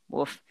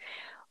 Woof.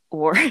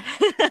 Or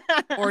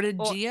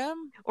Ortygia?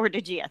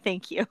 Ortygia,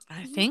 thank you.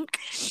 I think.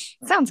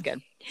 Sounds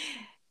good.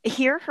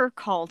 Here, her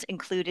cult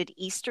included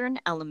Eastern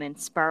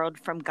elements borrowed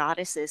from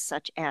goddesses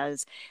such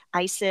as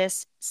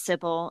Isis,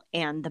 Sibyl,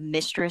 and the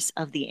mistress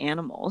of the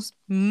animals.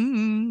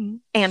 Mm-hmm.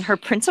 And her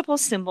principal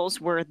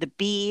symbols were the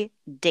bee,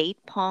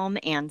 date palm,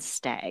 and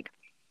stag.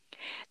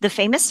 The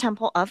famous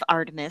temple of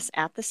Artemis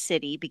at the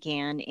city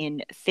began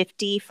in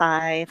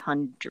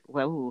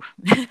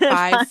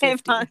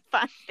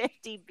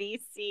 550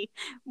 BC.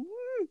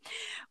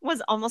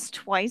 Was almost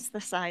twice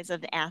the size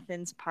of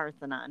Athens'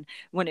 Parthenon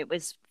when it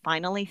was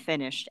finally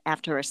finished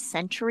after a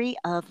century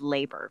of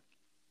labor.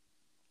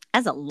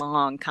 That's a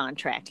long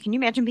contract. Can you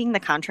imagine being the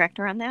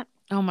contractor on that?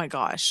 Oh my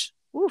gosh.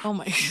 Oof. Oh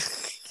my.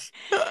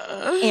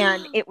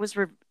 And it was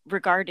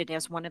regarded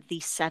as one of the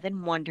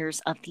 7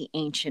 wonders of the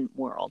ancient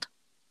world.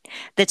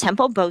 The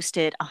temple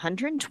boasted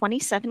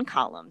 127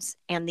 columns,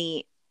 and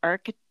the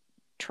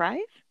architrave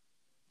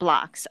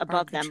blocks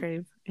above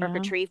them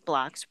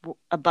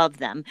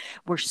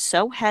were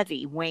so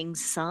heavy,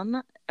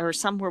 some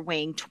were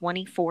weighing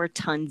 24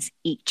 tons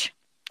each.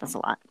 That's a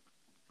lot.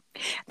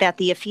 That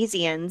the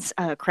Ephesians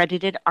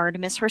credited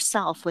Artemis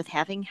herself with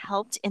having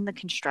helped in the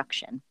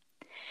construction.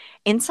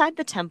 Inside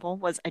the temple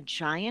was a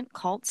giant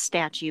cult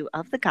statue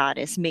of the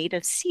goddess made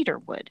of cedar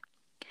wood.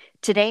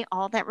 Today,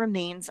 all that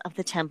remains of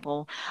the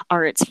temple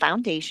are its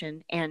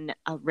foundation and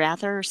a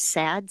rather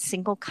sad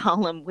single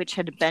column which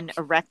had been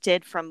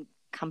erected from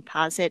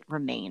composite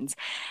remains.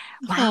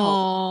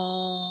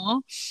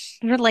 Wow.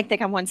 Aww. Like they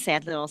got one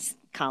sad little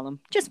column.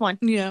 Just one.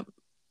 Yeah.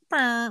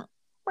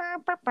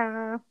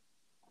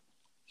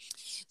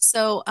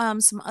 So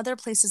some other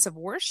places of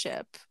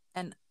worship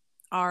and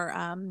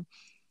are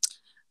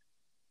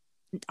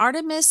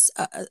Artemis,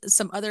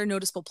 some other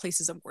noticeable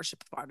places of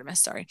worship of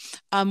Artemis,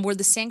 were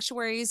the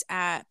sanctuaries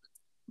at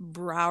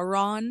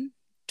Brauron,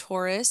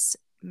 Taurus,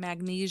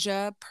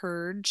 Magnesia,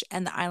 Purge,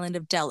 and the island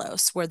of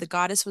Delos, where the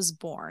goddess was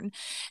born,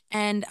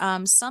 and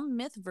some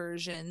myth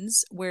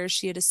versions where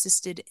she had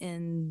assisted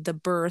in the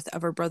birth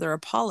of her brother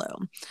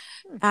Apollo.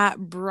 At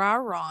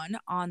Brauron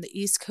on the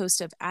east coast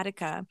of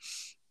Attica,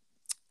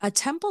 a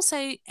temple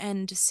site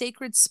and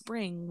sacred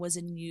spring was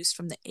in use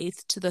from the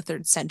 8th to the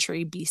 3rd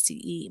century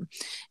BCE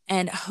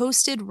and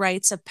hosted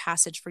rites of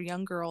passage for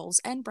young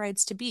girls and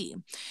brides to be.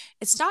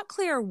 It's not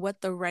clear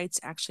what the rites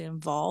actually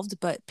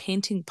involved, but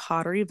painting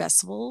pottery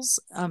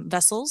vessels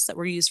that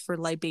were used for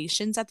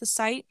libations at the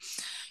site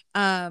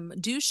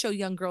do show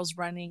young girls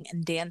running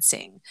and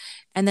dancing.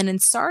 And then in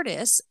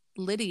Sardis,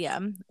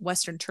 Lydia,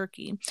 Western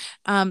Turkey,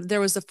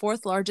 there was the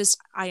fourth largest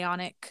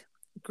Ionic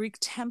Greek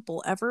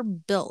temple ever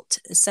built,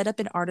 set up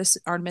in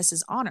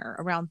Artemis's honor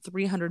around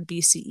 300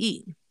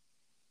 BCE.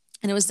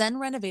 And it was then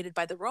renovated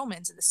by the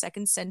Romans in the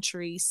 2nd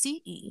century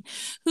CE,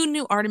 who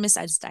knew Artemis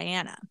as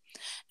Diana,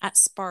 at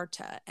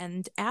Sparta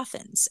and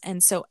Athens.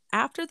 And so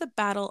after the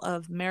Battle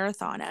of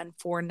Marathon in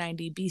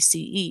 490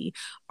 BCE,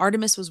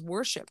 Artemis was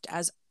worshipped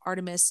as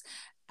Artemis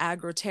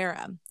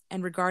Agroterra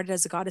and regarded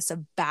as a goddess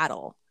of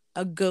battle,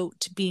 a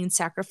goat being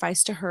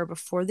sacrificed to her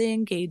before the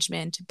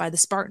engagement by the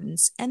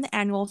Spartans, and the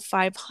annual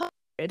 500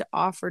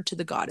 offered to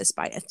the goddess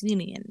by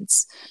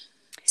Athenians.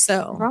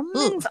 So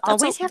Romans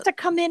always have to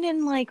come in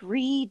and like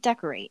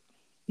redecorate.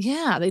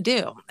 Yeah, they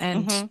do.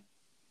 And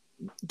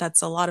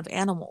that's a lot of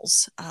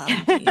animals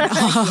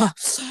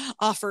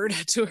offered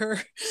to her.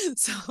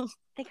 So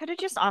they could have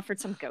just offered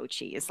some goat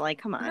cheese.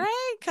 Like, come on.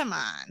 Right? Come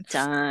on.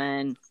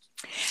 Done.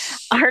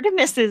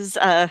 Artemis's,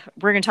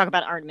 we're going to talk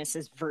about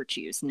Artemis's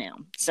virtues now.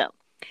 So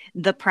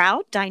the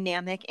proud,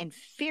 dynamic, and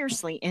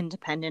fiercely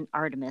independent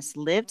Artemis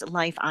lived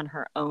life on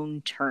her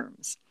own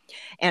terms.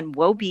 And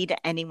woe be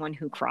to anyone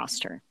who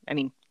crossed her. I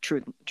mean,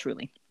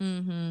 truly.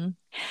 Mm-hmm.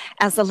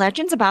 As the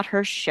legends about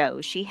her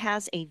show, she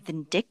has a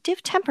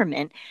vindictive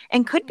temperament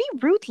and could be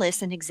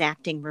ruthless in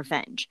exacting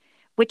revenge,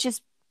 which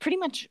is pretty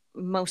much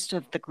most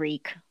of the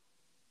Greek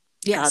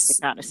gods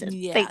and goddesses.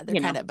 Yeah,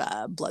 they're kind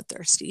of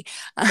bloodthirsty.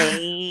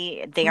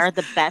 They are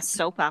the best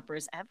soap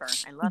operas ever.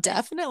 I love it.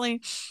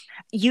 Definitely.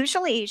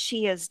 Usually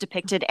she is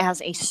depicted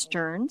as a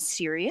stern,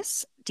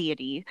 serious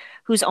deity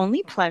whose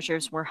only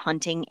pleasures were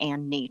hunting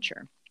and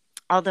nature.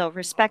 Although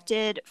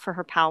respected for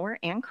her power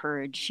and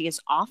courage, she is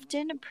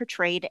often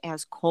portrayed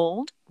as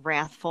cold,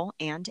 wrathful,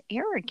 and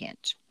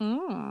arrogant.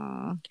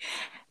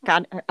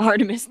 God,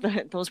 Artemis,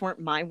 those weren't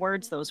my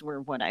words. Those were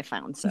what I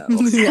found. So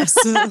yes,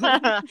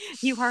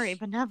 you are a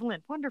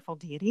benevolent, wonderful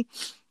deity.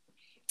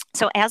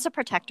 So as a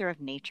protector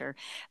of nature,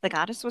 the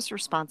goddess was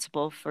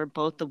responsible for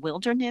both the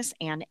wilderness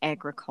and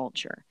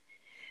agriculture.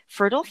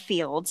 Fertile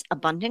fields,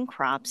 abundant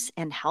crops,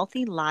 and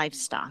healthy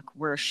livestock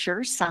were a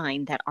sure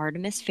sign that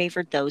Artemis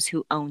favored those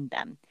who owned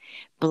them.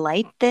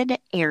 Blighted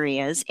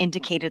areas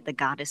indicated the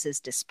goddess's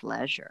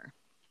displeasure.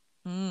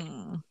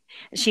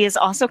 She is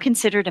also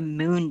considered a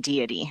moon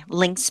deity,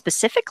 linked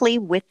specifically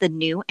with the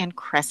new and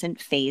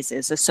crescent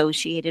phases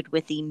associated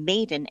with the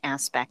maiden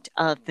aspect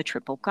of the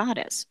triple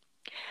goddess.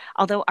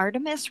 Although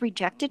Artemis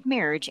rejected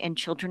marriage and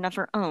children of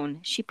her own,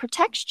 she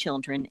protects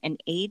children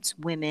and aids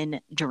women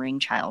during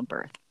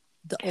childbirth.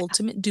 The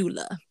ultimate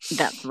doula.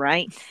 That's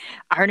right.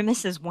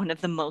 Artemis is one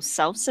of the most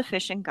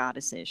self-sufficient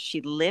goddesses.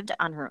 She lived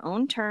on her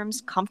own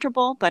terms,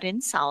 comfortable but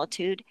in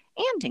solitude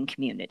and in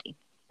community.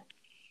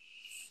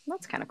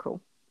 That's kind of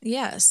cool.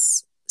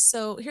 Yes.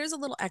 So here's a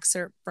little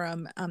excerpt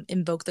from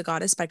Invoke the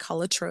Goddess by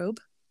Calatrava.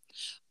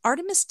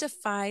 Artemis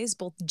defies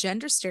both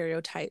gender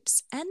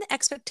stereotypes and the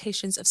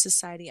expectations of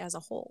society as a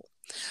whole.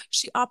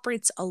 She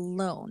operates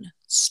alone,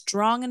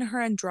 strong in her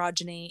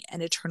androgyny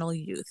and eternal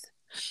youth.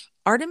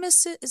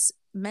 Artemis's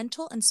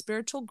mental and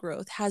spiritual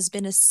growth has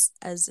been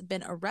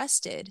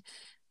arrested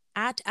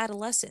at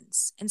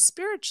adolescence, and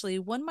spiritually,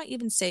 one might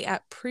even say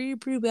at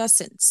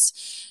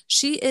prepubescence.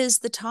 She is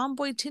the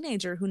tomboy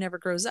teenager who never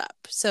grows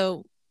up.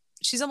 So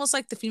she's almost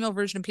like the female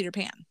version of Peter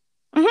Pan.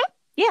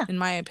 Yeah. In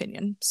my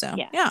opinion. So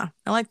yeah,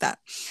 I like that.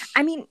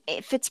 I mean,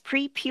 if it's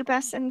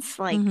prepubescence,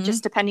 like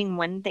just depending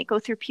when they go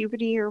through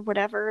puberty or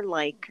whatever,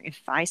 like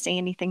if I say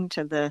anything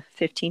to the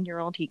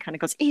 15-year-old, he kind of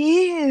goes,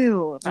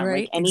 ew, about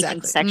like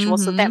anything sexual.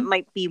 So that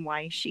might be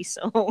why she's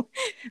so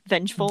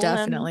vengeful.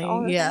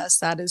 Definitely. Yes,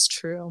 that is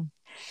true.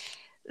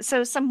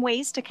 So some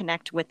ways to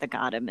connect with the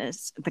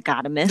goddess. The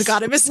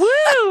goddess.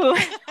 Woo!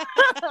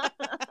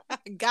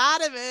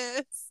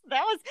 Goddess.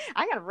 That was,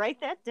 I gotta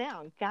write that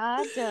down.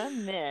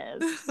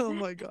 Goddess. Oh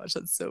my gosh,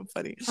 that's so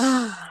funny.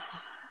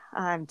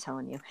 I'm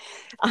telling you.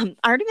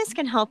 Artemis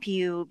can help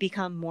you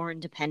become more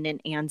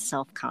independent and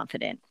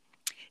self-confident.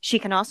 She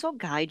can also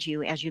guide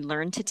you as you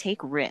learn to take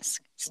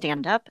risks,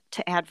 stand up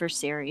to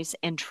adversaries,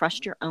 and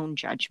trust your own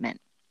judgment.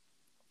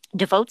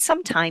 Devote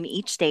some time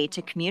each day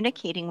to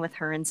communicating with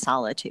her in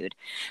solitude,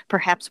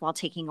 perhaps while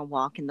taking a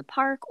walk in the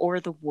park or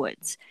the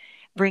woods.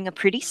 Bring a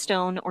pretty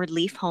stone or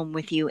leaf home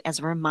with you as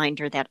a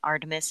reminder that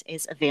Artemis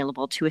is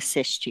available to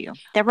assist you.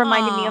 That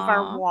reminded me of our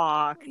Aw.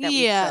 walk that we took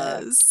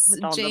Yes.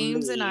 with all the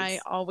James and I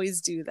leaves.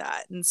 always do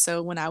that. And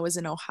so when I was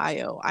in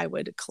Ohio, I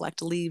would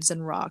collect leaves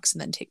and rocks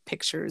and then take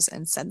pictures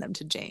and send them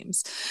to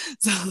James.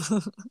 So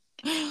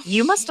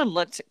You must have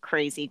looked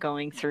crazy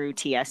going through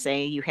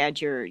TSA. You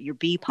had your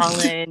bee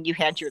pollen, you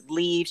had your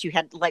leaves, you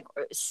had like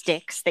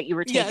sticks that you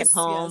were taking yes,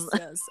 home.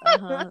 yes, yes.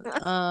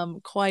 Uh-huh.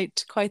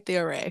 Quite the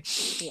array.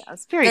 Yeah,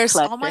 it's very There's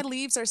all my eclectic.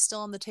 leaves are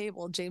still on the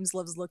table. James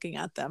loves looking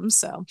at them.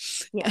 So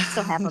Yeah, I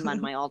still have them on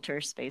my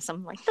altar space.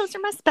 I'm like, those are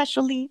my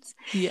special leaves.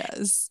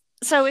 yes.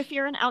 So if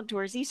you're an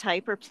outdoorsy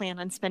type or plan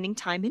on spending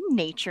time in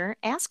nature,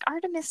 ask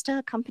Artemis to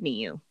accompany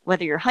you.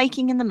 Whether you're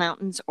hiking in the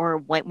mountains or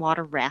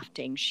whitewater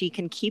rafting, she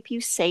can keep you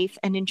safe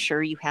and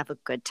ensure you have a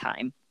good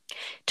time.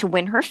 To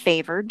win her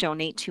favor,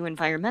 donate to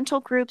environmental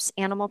groups,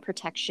 animal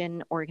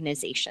protection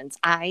organizations.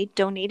 I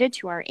donated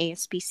to our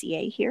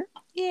ASPCA here,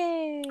 or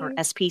Yay.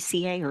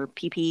 SPCA, or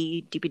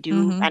PPDPDoo.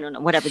 Mm-hmm. I don't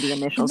know, whatever the In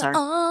initials the are.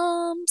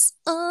 arms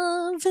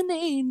of an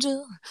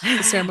angel.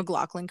 The Sarah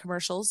McLachlan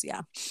commercials.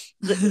 Yeah.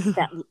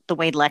 The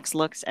way Lex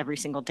looks every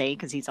single day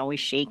because he's always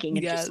shaking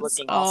and just yes.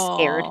 looking all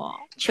scared. Oh, help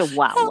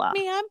Chihuahua.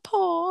 me, I'm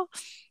poor.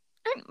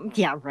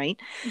 Yeah, right.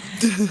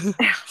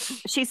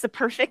 She's the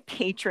perfect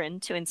patron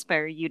to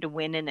inspire you to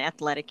win an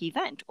athletic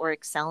event or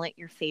excel at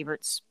your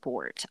favorite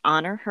sport.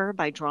 Honor her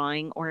by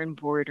drawing or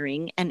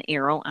embroidering an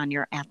arrow on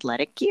your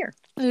athletic gear.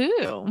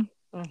 Ooh.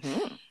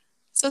 Mm-hmm.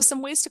 So,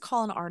 some ways to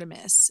call on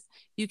Artemis.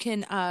 You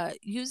can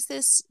use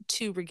this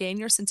to regain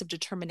your sense of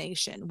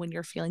determination when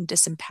you're feeling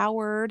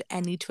disempowered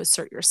and need to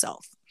assert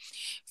yourself.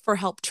 For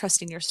help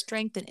trusting your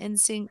strength and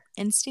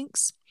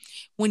instincts.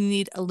 When you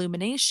need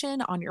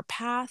illumination on your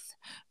path.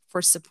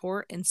 For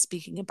support in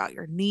speaking about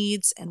your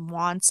needs and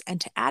wants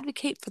and to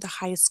advocate for the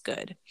highest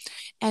good.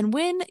 And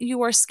when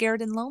you are scared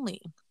and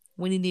lonely,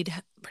 when you need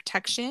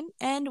protection,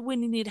 and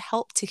when you need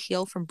help to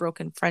heal from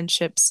broken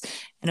friendships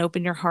and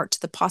open your heart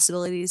to the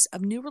possibilities of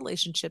new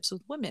relationships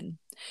with women.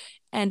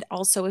 And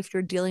also, if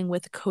you're dealing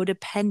with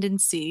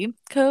codependency,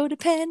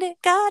 codependent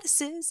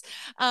goddesses,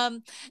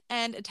 and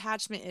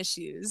attachment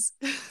issues.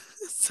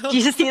 So, Do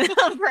you see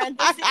the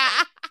parentheses?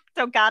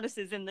 So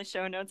goddesses in the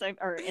show notes,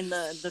 or in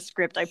the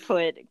script, I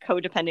put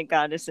codependent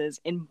goddesses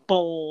in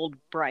bold,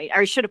 bright.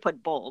 I should have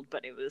put bold,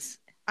 but it was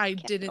I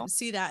capital. didn't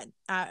see that.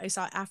 I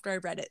saw it after I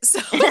read it. So.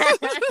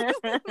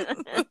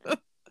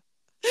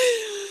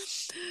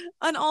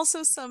 And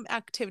also some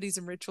activities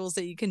and rituals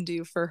that you can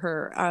do for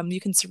her.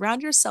 You can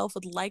surround yourself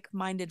with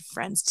like-minded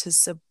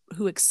friends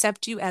who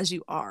accept you as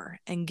you are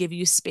and give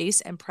you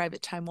space and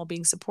private time while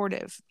being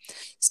supportive.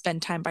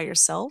 Spend time by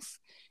yourself.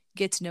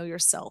 Get to know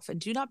yourself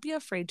and do not be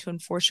afraid to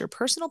enforce your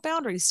personal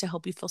boundaries to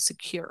help you feel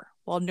secure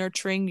while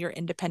nurturing your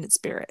independent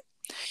spirit.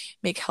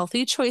 Make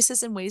healthy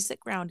choices in ways that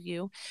ground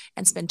you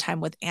and spend time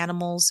with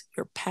animals,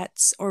 your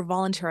pets, or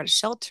volunteer at a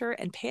shelter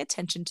and pay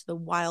attention to the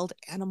wild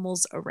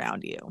animals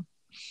around you.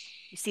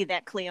 You see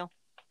that, Cleo?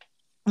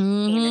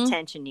 Mm-hmm. Paying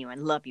attention to you. I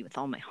love you with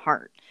all my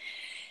heart.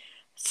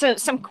 So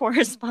some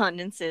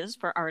correspondences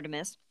for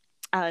Artemis.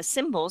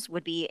 Symbols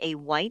would be a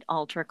white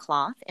altar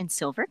cloth and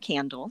silver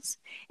candles,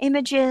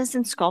 images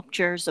and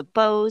sculptures of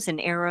bows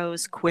and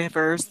arrows,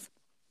 quivers,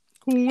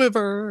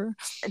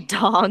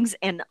 dogs,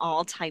 and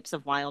all types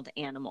of wild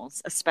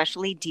animals,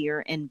 especially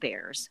deer and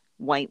bears,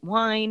 white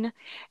wine,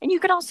 and you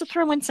could also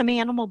throw in some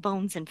animal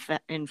bones and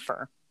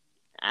fur.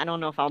 I don't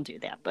know if I'll do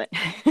that, but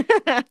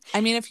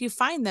I mean, if you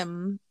find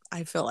them,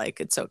 I feel like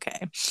it's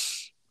okay.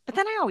 But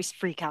then I always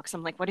freak out because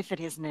I'm like, what if it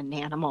isn't an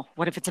animal?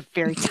 What if it's a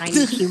very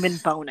tiny human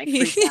bone? I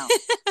freak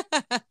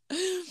out.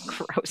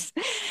 Gross.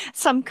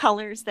 Some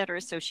colors that are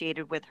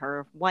associated with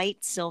her: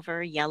 white,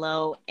 silver,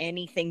 yellow,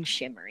 anything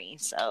shimmery.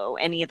 So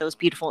any of those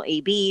beautiful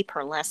AB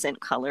pearlescent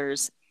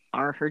colors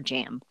are her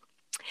jam.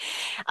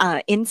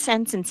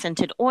 Incense and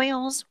scented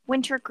oils: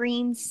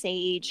 wintergreen,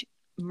 sage,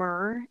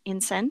 myrrh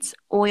incense,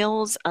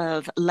 oils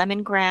of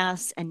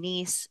lemongrass,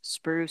 anise,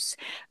 spruce,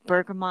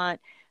 bergamot,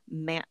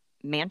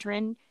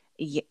 mandarin,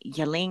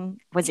 yingling.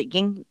 Was it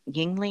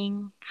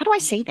yingling? How do I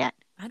say that?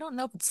 I don't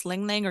know if it's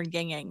Ling Ling or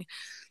Yang Yang.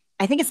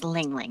 I think it's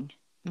Ling Ling.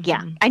 Mm-hmm.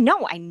 Yeah, I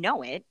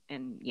know it.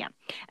 And yeah.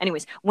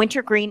 Anyways,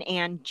 wintergreen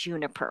and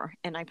juniper.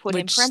 And I put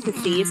in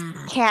parentheses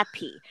cat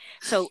pee.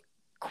 So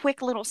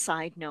quick little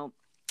side note.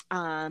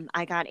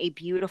 I got a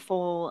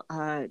beautiful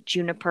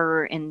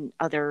juniper and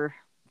other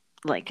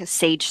like a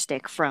sage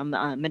stick from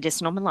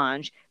Medicinal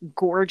Melange.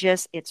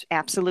 Gorgeous. It's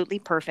absolutely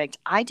perfect.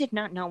 I did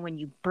not know when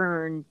you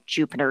burn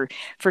juniper,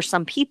 for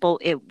some people,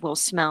 it will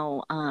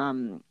smell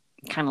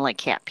kind of like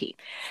cat pee.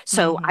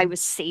 So I was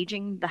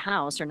saging the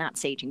house, or not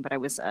saging, but I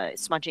was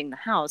smudging the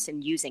house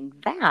and using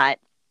that.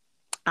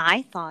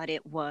 I thought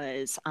it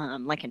was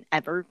like an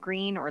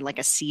evergreen or like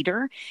a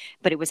cedar,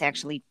 but it was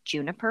actually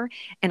juniper.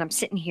 And I'm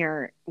sitting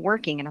here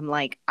working and I'm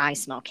like, I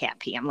smell cat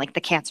pee. I'm like, the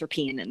cats are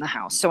peeing in the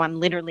house. So I'm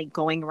literally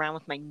going around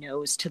with my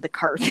nose to the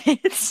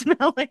carpet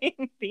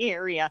smelling the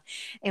area.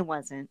 It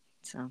wasn't.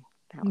 So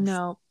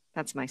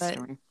that's my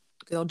story.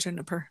 Good old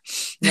juniper.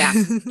 Yeah.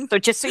 So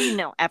just so you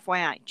know,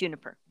 FYI,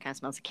 juniper kind of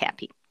smells like cat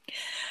pee.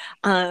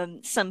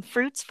 Some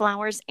fruits,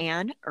 flowers,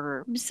 and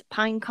herbs: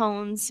 pine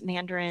cones,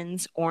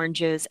 mandarins,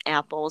 oranges,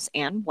 apples,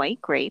 and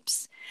white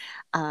grapes.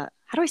 How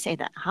do I say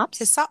that? Hops?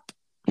 Hyssop.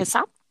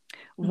 Hyssop.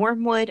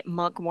 Wormwood,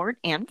 mugwort,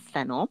 and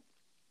fennel.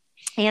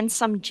 And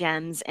some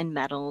gems and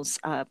metals: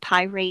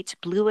 pyrite,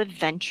 blue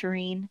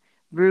aventurine,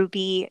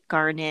 ruby,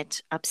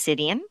 garnet,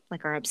 obsidian,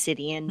 like our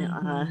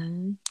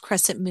obsidian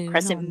crescent moon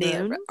crescent on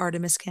moon. the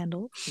Artemis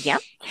candle. Yeah.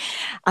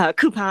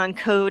 Coupon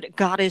code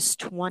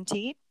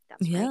Goddess20.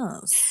 That's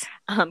yes.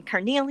 Right.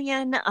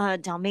 Carnelian,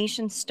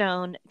 Dalmatian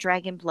stone,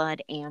 dragon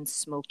blood, and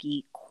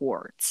smoky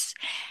quartz.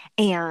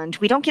 And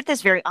we don't get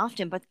this very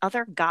often, but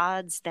other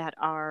gods that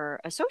are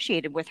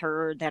associated with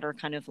her that are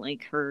kind of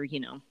like her,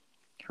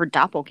 her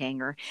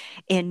doppelganger.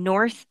 In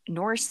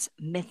Norse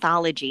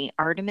mythology,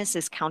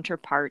 Artemis's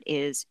counterpart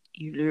is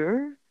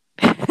Ullr.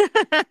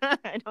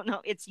 I don't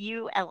know. It's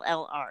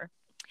Ullr.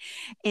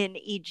 In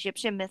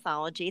Egyptian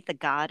mythology, the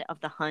god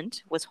of the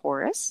hunt was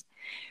Horus.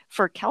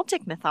 For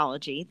Celtic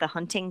mythology, the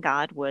hunting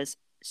god was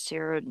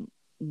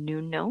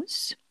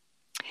Cernunnos.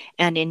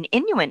 And in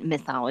Inuit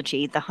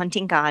mythology, the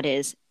hunting god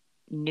is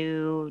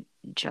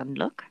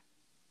Nujalik.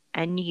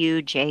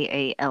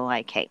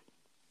 Nujalik.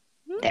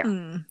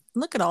 There.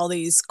 Look at all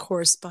these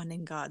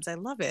corresponding gods. I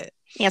love it.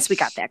 Yes, we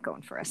got that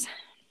going for us.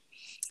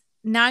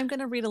 Now I'm going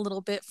to read a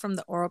little bit from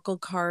the Oracle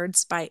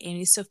cards by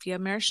Amy Sophia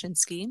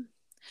Marashinsky.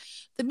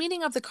 The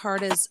meaning of the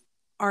card is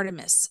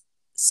Artemis,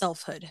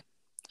 selfhood.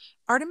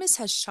 Artemis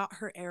has shot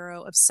her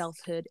arrow of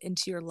selfhood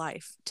into your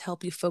life to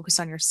help you focus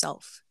on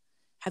yourself.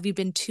 Have you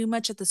been too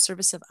much at the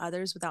service of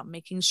others without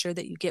making sure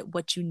that you get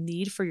what you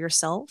need for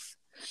yourself?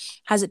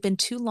 Has it been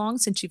too long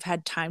since you've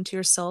had time to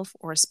yourself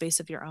or a space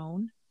of your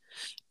own?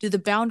 Do the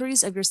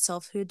boundaries of your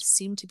selfhood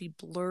seem to be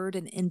blurred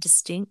and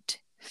indistinct?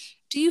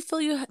 Do you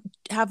feel you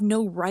have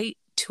no right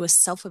to a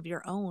self of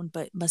your own,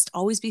 but must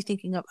always be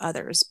thinking of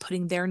others,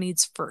 putting their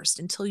needs first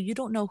until you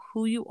don't know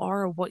who you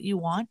are or what you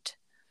want?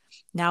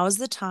 Now is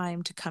the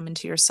time to come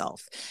into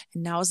yourself,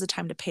 and now is the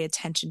time to pay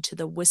attention to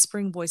the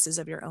whispering voices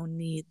of your own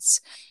needs.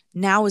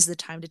 Now is the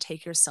time to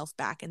take yourself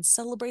back and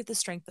celebrate the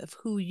strength of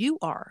who you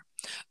are.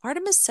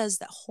 Artemis says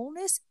that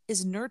wholeness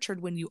is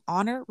nurtured when you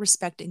honor,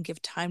 respect, and give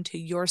time to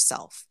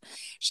yourself.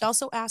 She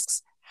also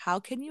asks, how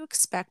can you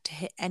expect to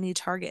hit any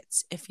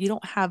targets if you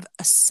don't have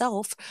a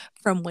self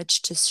from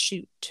which to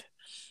shoot?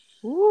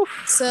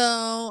 Oof.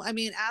 So, I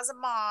mean, as a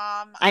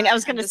mom, I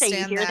was going to say,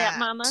 you hear that,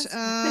 Mama?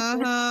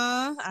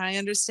 I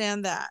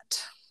understand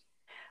that.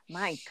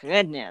 My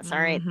goodness. All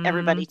right,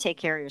 everybody, take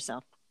care of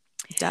yourself.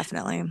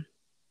 Definitely.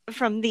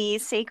 From the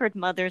Sacred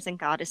Mothers and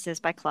Goddesses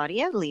by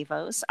Claudia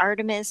Levos,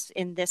 Artemis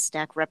in this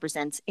deck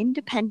represents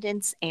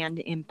independence and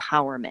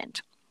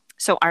empowerment.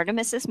 So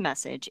Artemis's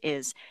message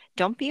is,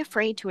 don't be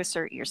afraid to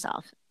assert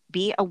yourself.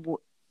 Be aware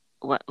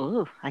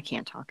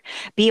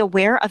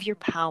of your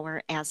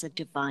power as a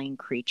divine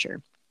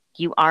creature.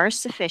 You are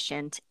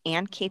sufficient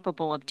and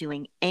capable of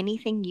doing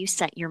anything you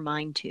set your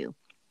mind to.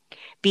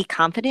 Be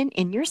confident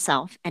in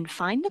yourself and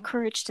find the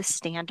courage to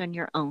stand on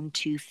your own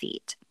 2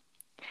 feet.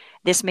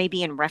 This may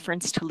be in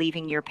reference to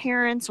leaving your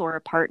parents or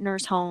a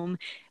partner's home,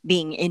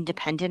 being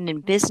independent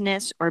in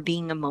business, or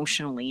being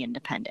emotionally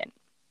independent.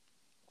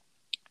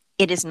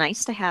 It is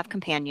nice to have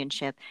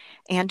companionship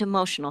and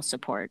emotional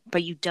support,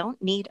 but you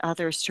don't need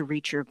others to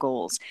reach your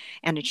goals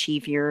and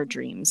achieve your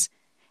dreams.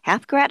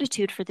 Have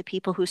gratitude for the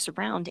people who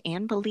surround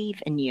and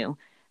believe in you,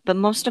 but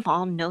most of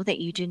all, know that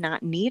you do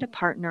not need a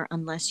partner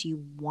unless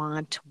you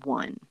want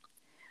one.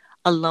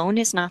 Alone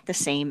is not the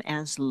same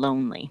as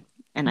lonely.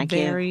 And I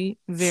very,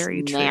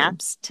 very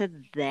snaps true. To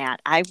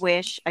that. I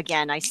wish,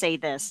 again, I say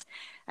this,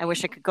 I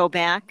wish I could go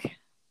back,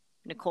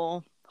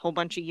 Nicole, a whole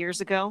bunch of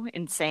years ago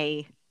and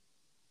say,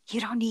 you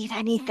don't need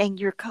anything.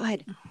 You're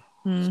good.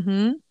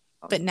 Mm-hmm.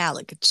 But now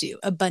look at you.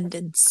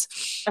 Abundance.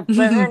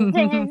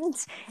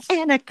 Abundance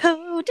and a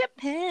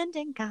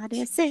codependent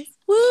goddesses.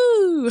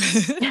 Woo!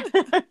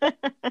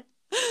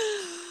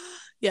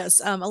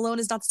 Yes. Alone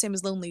is not the same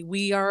as lonely.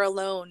 We are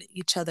alone,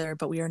 each other,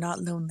 but we are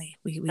not lonely.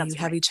 We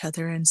have each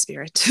other in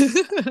spirit.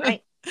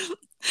 Right.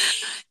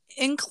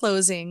 In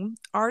closing,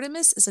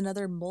 Artemis is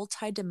another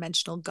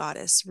multi-dimensional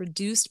goddess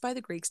reduced by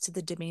the Greeks to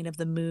the domain of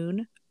the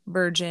moon,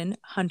 virgin,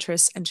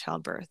 huntress, and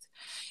childbirth.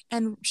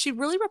 And she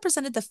really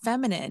represented the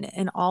feminine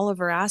in all of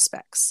her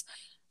aspects.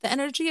 The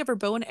energy of her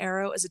bow and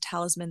arrow is a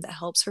talisman that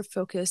helps her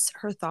focus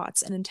her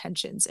thoughts and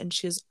intentions, and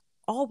she is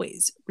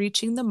always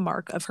reaching the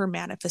mark of her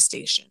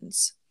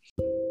manifestations.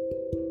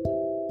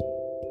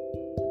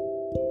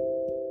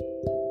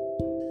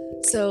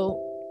 So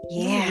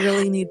we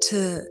really need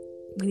to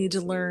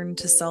learn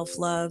to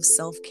self-love,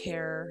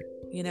 self-care,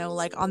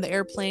 like on the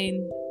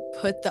airplane,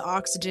 put the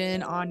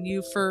oxygen on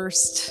you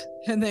first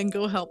and then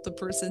go help the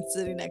person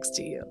sitting next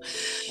to you.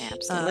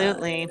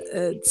 Absolutely.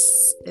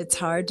 It's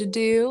hard to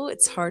do.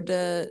 It's hard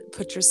to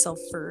put yourself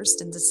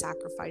first and to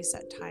sacrifice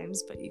at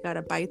times, but you got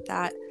to bite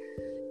that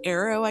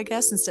arrow, I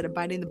guess, instead of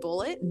biting the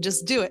bullet, and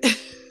just do it.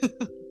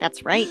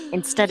 That's right.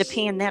 Instead of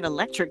paying that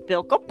electric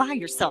bill, go buy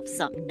yourself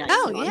something nice.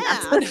 Oh,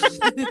 yeah.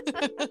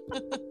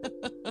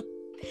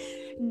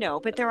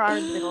 No, but there are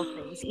little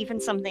things, even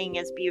something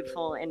as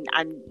beautiful, and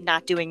I'm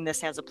not doing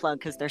this as a plug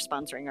because they're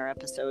sponsoring our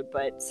episode,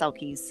 but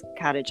Selkie's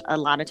Cottage, a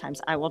lot of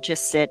times I will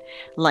just sit,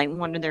 light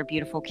one of their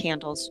beautiful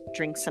candles,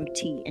 drink some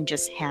tea, and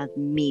just have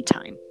me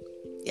time.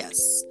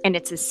 Yes. And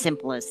it's as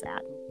simple as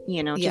that.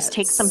 Just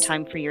take some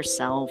time for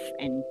yourself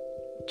and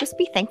just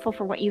be thankful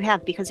for what you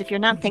have, because if you're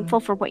not thankful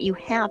for what you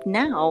have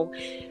now,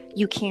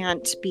 you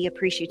can't be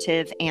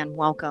appreciative and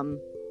welcome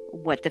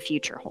what the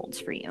future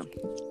holds for you.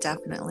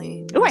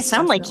 Definitely. Oh, I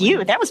sound like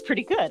you. That was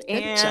pretty good.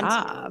 Good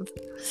job.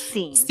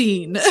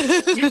 Scene.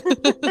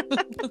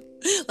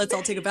 Let's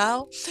all take a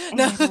bow.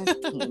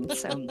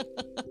 So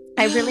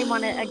I really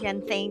want to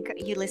again thank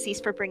Ulysses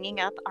for bringing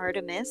up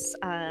Artemis.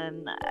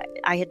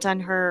 I had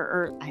done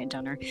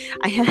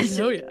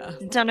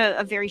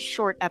a very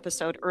short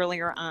episode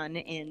earlier on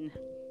in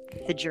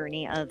the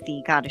journey of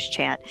the Goddess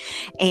Chat,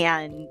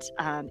 and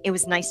it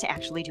was nice to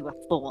actually do a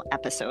full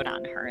episode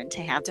on her and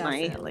to have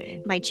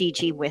my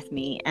Gigi with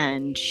me.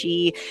 And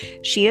she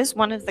is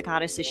one of the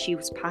goddesses. She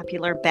was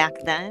popular back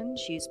then,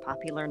 she's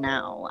popular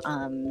now.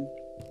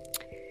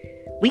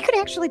 We could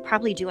actually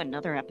probably do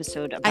another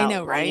episode about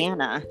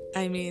Diana.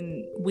 I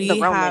mean, we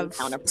have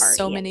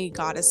so many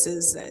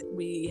goddesses that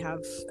we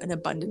have an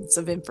abundance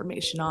of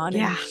information on.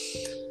 Yeah.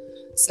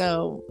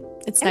 So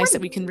it's nice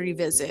that we can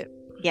revisit.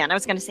 Yeah, and I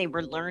was going to say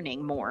we're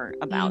learning more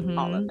about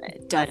all of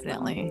it.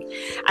 Definitely.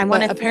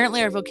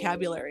 Apparently our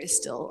vocabulary is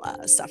still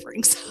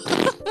suffering.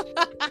 So.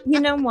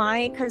 You know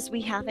why? Because we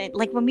haven't,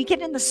 like, when we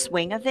get in the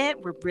swing of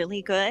it, we're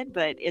really good,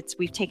 but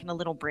we've taken a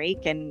little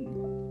break, and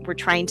we're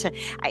trying to,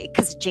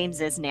 because James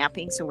is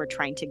napping, so we're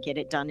trying to get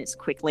it done as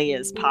quickly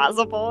as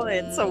possible.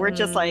 And so we're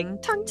just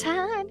like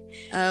tongue-tied.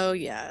 Oh,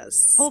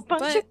 yes. Whole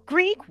bunch of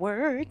Greek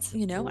words.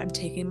 I'm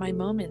taking my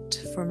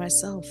moment for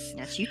myself.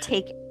 Yes, you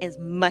take as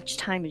much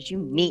time as you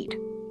need.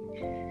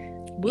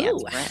 Woo.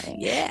 Right.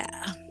 Yeah.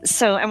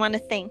 So I want to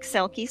thank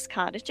Selkie's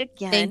Cottage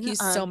again. Thank you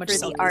so much for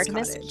Selkie's the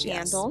Artemis Cottage,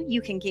 candle. Yes.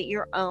 You can get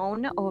your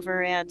own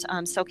over at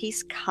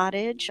Selkie's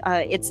Cottage.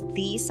 It's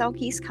the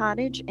Selkie's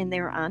Cottage, and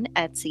they're on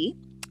Etsy.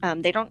 I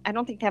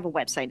don't think they have a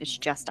website. It's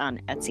just on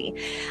Etsy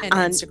and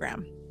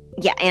Instagram.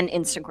 Yeah, and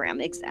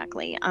Instagram,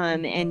 exactly.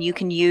 And you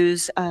can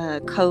use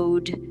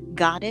code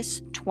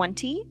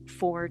Goddess20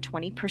 for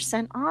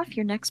 20% off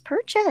your next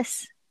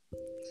purchase.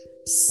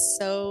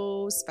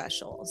 So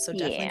special. So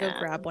definitely go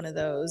grab one of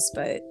those.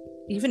 But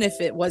even if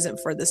it wasn't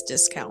for this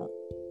discount,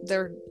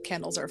 their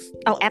candles are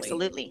lovely. Oh,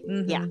 absolutely.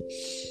 Mm-hmm. Yeah.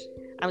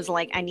 I was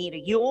like, I need a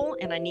Yule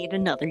and I need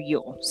another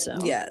Yule. So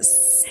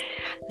yes.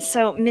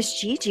 So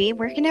Miss Gigi,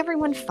 where can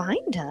everyone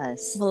find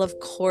us? Well, of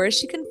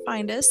course, you can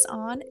find us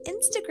on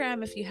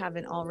Instagram if you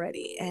haven't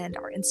already. And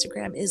our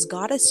Instagram is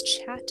Goddess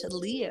Chat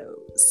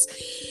Leos.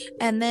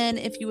 And then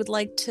if you would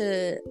like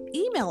to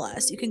email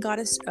us, you can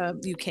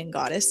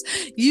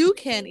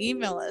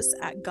email us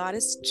at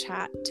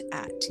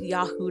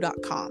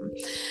goddesschat@yahoo.com.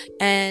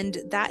 And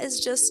that is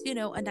just,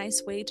 a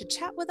nice way to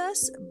chat with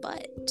us.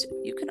 But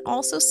you can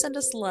also send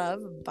us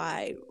love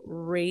by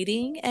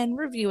rating and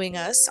reviewing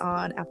us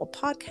on Apple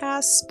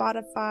Podcasts,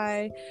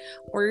 Spotify,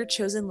 or your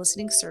chosen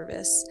listening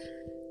service.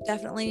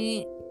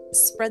 Definitely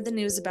spread the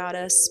news about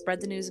us,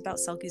 spread the news about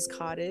Selkie's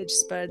Cottage,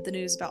 spread the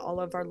news about all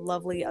of our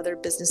lovely other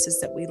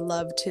businesses that we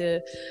love to,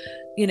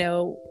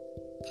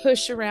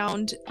 push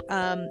around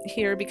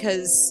here,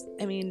 because,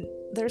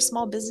 they're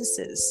small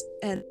businesses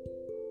and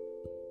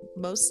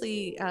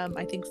mostly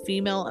I think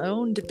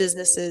female-owned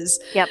businesses.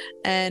 Yep.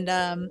 And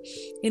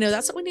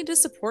that's what we need to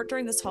support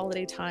during this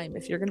holiday time.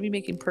 If you're going to be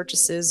making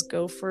purchases,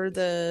 go for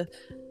the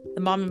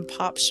mom and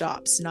pop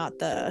shops, not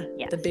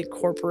the big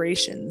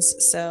corporations.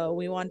 So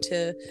we want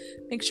to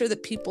make sure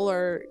that people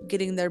are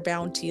getting their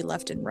bounty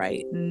left and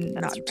right, and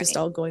not just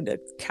all going to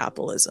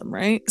capitalism,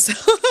 right? So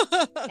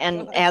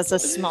and as a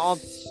small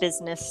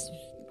business,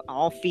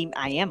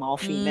 I am all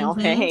female. Mm-hmm.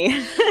 Hey,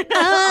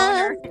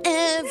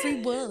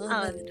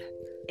 everyone.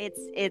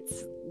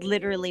 It's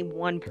literally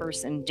one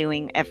person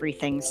doing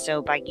everything.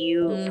 So by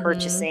you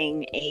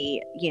purchasing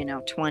a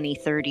 $20,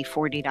 $30,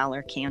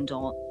 $40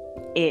 candle,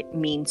 it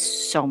means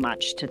so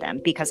much to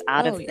them, because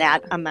out of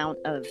that amount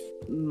of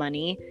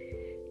money,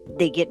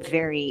 they get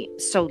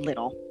so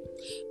little.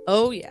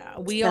 Oh yeah,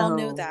 we all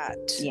know that.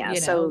 Yeah,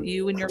 so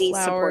you and your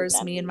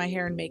flowers, me and my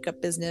hair and makeup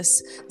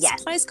business. Yes.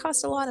 Supplies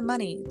cost a lot of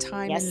money,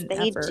 time and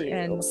they effort,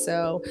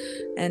 do.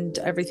 and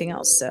everything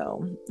else.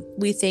 So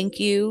we thank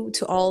you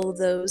to all of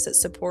those that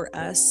support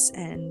us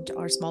and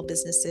our small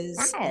businesses.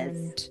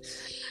 Yes.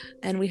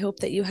 And we hope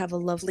that you have a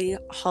lovely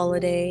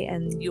holiday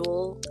and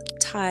Yule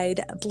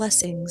tide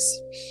blessings.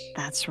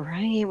 That's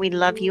right. We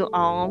love you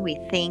all. We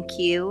thank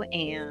you,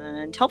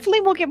 and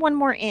hopefully we'll get one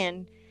more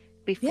in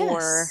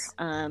before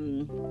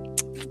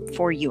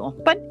for Yule.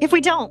 But if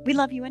we don't, we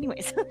love you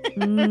anyways.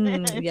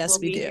 Yes,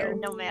 we do. Here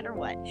no matter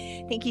what.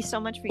 Thank you so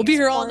much for We'll be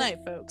here all night,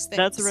 folks.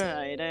 Thanks. That's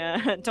right.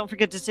 Don't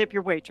forget to tip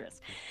your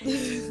waitress.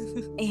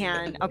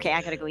 And okay,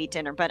 I gotta go eat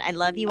dinner, but I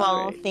love you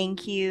all. Right.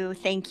 Thank you,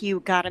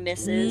 Gotta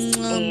Misses,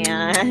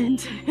 and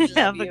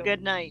have a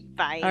good night.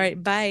 Bye. All right,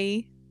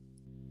 bye.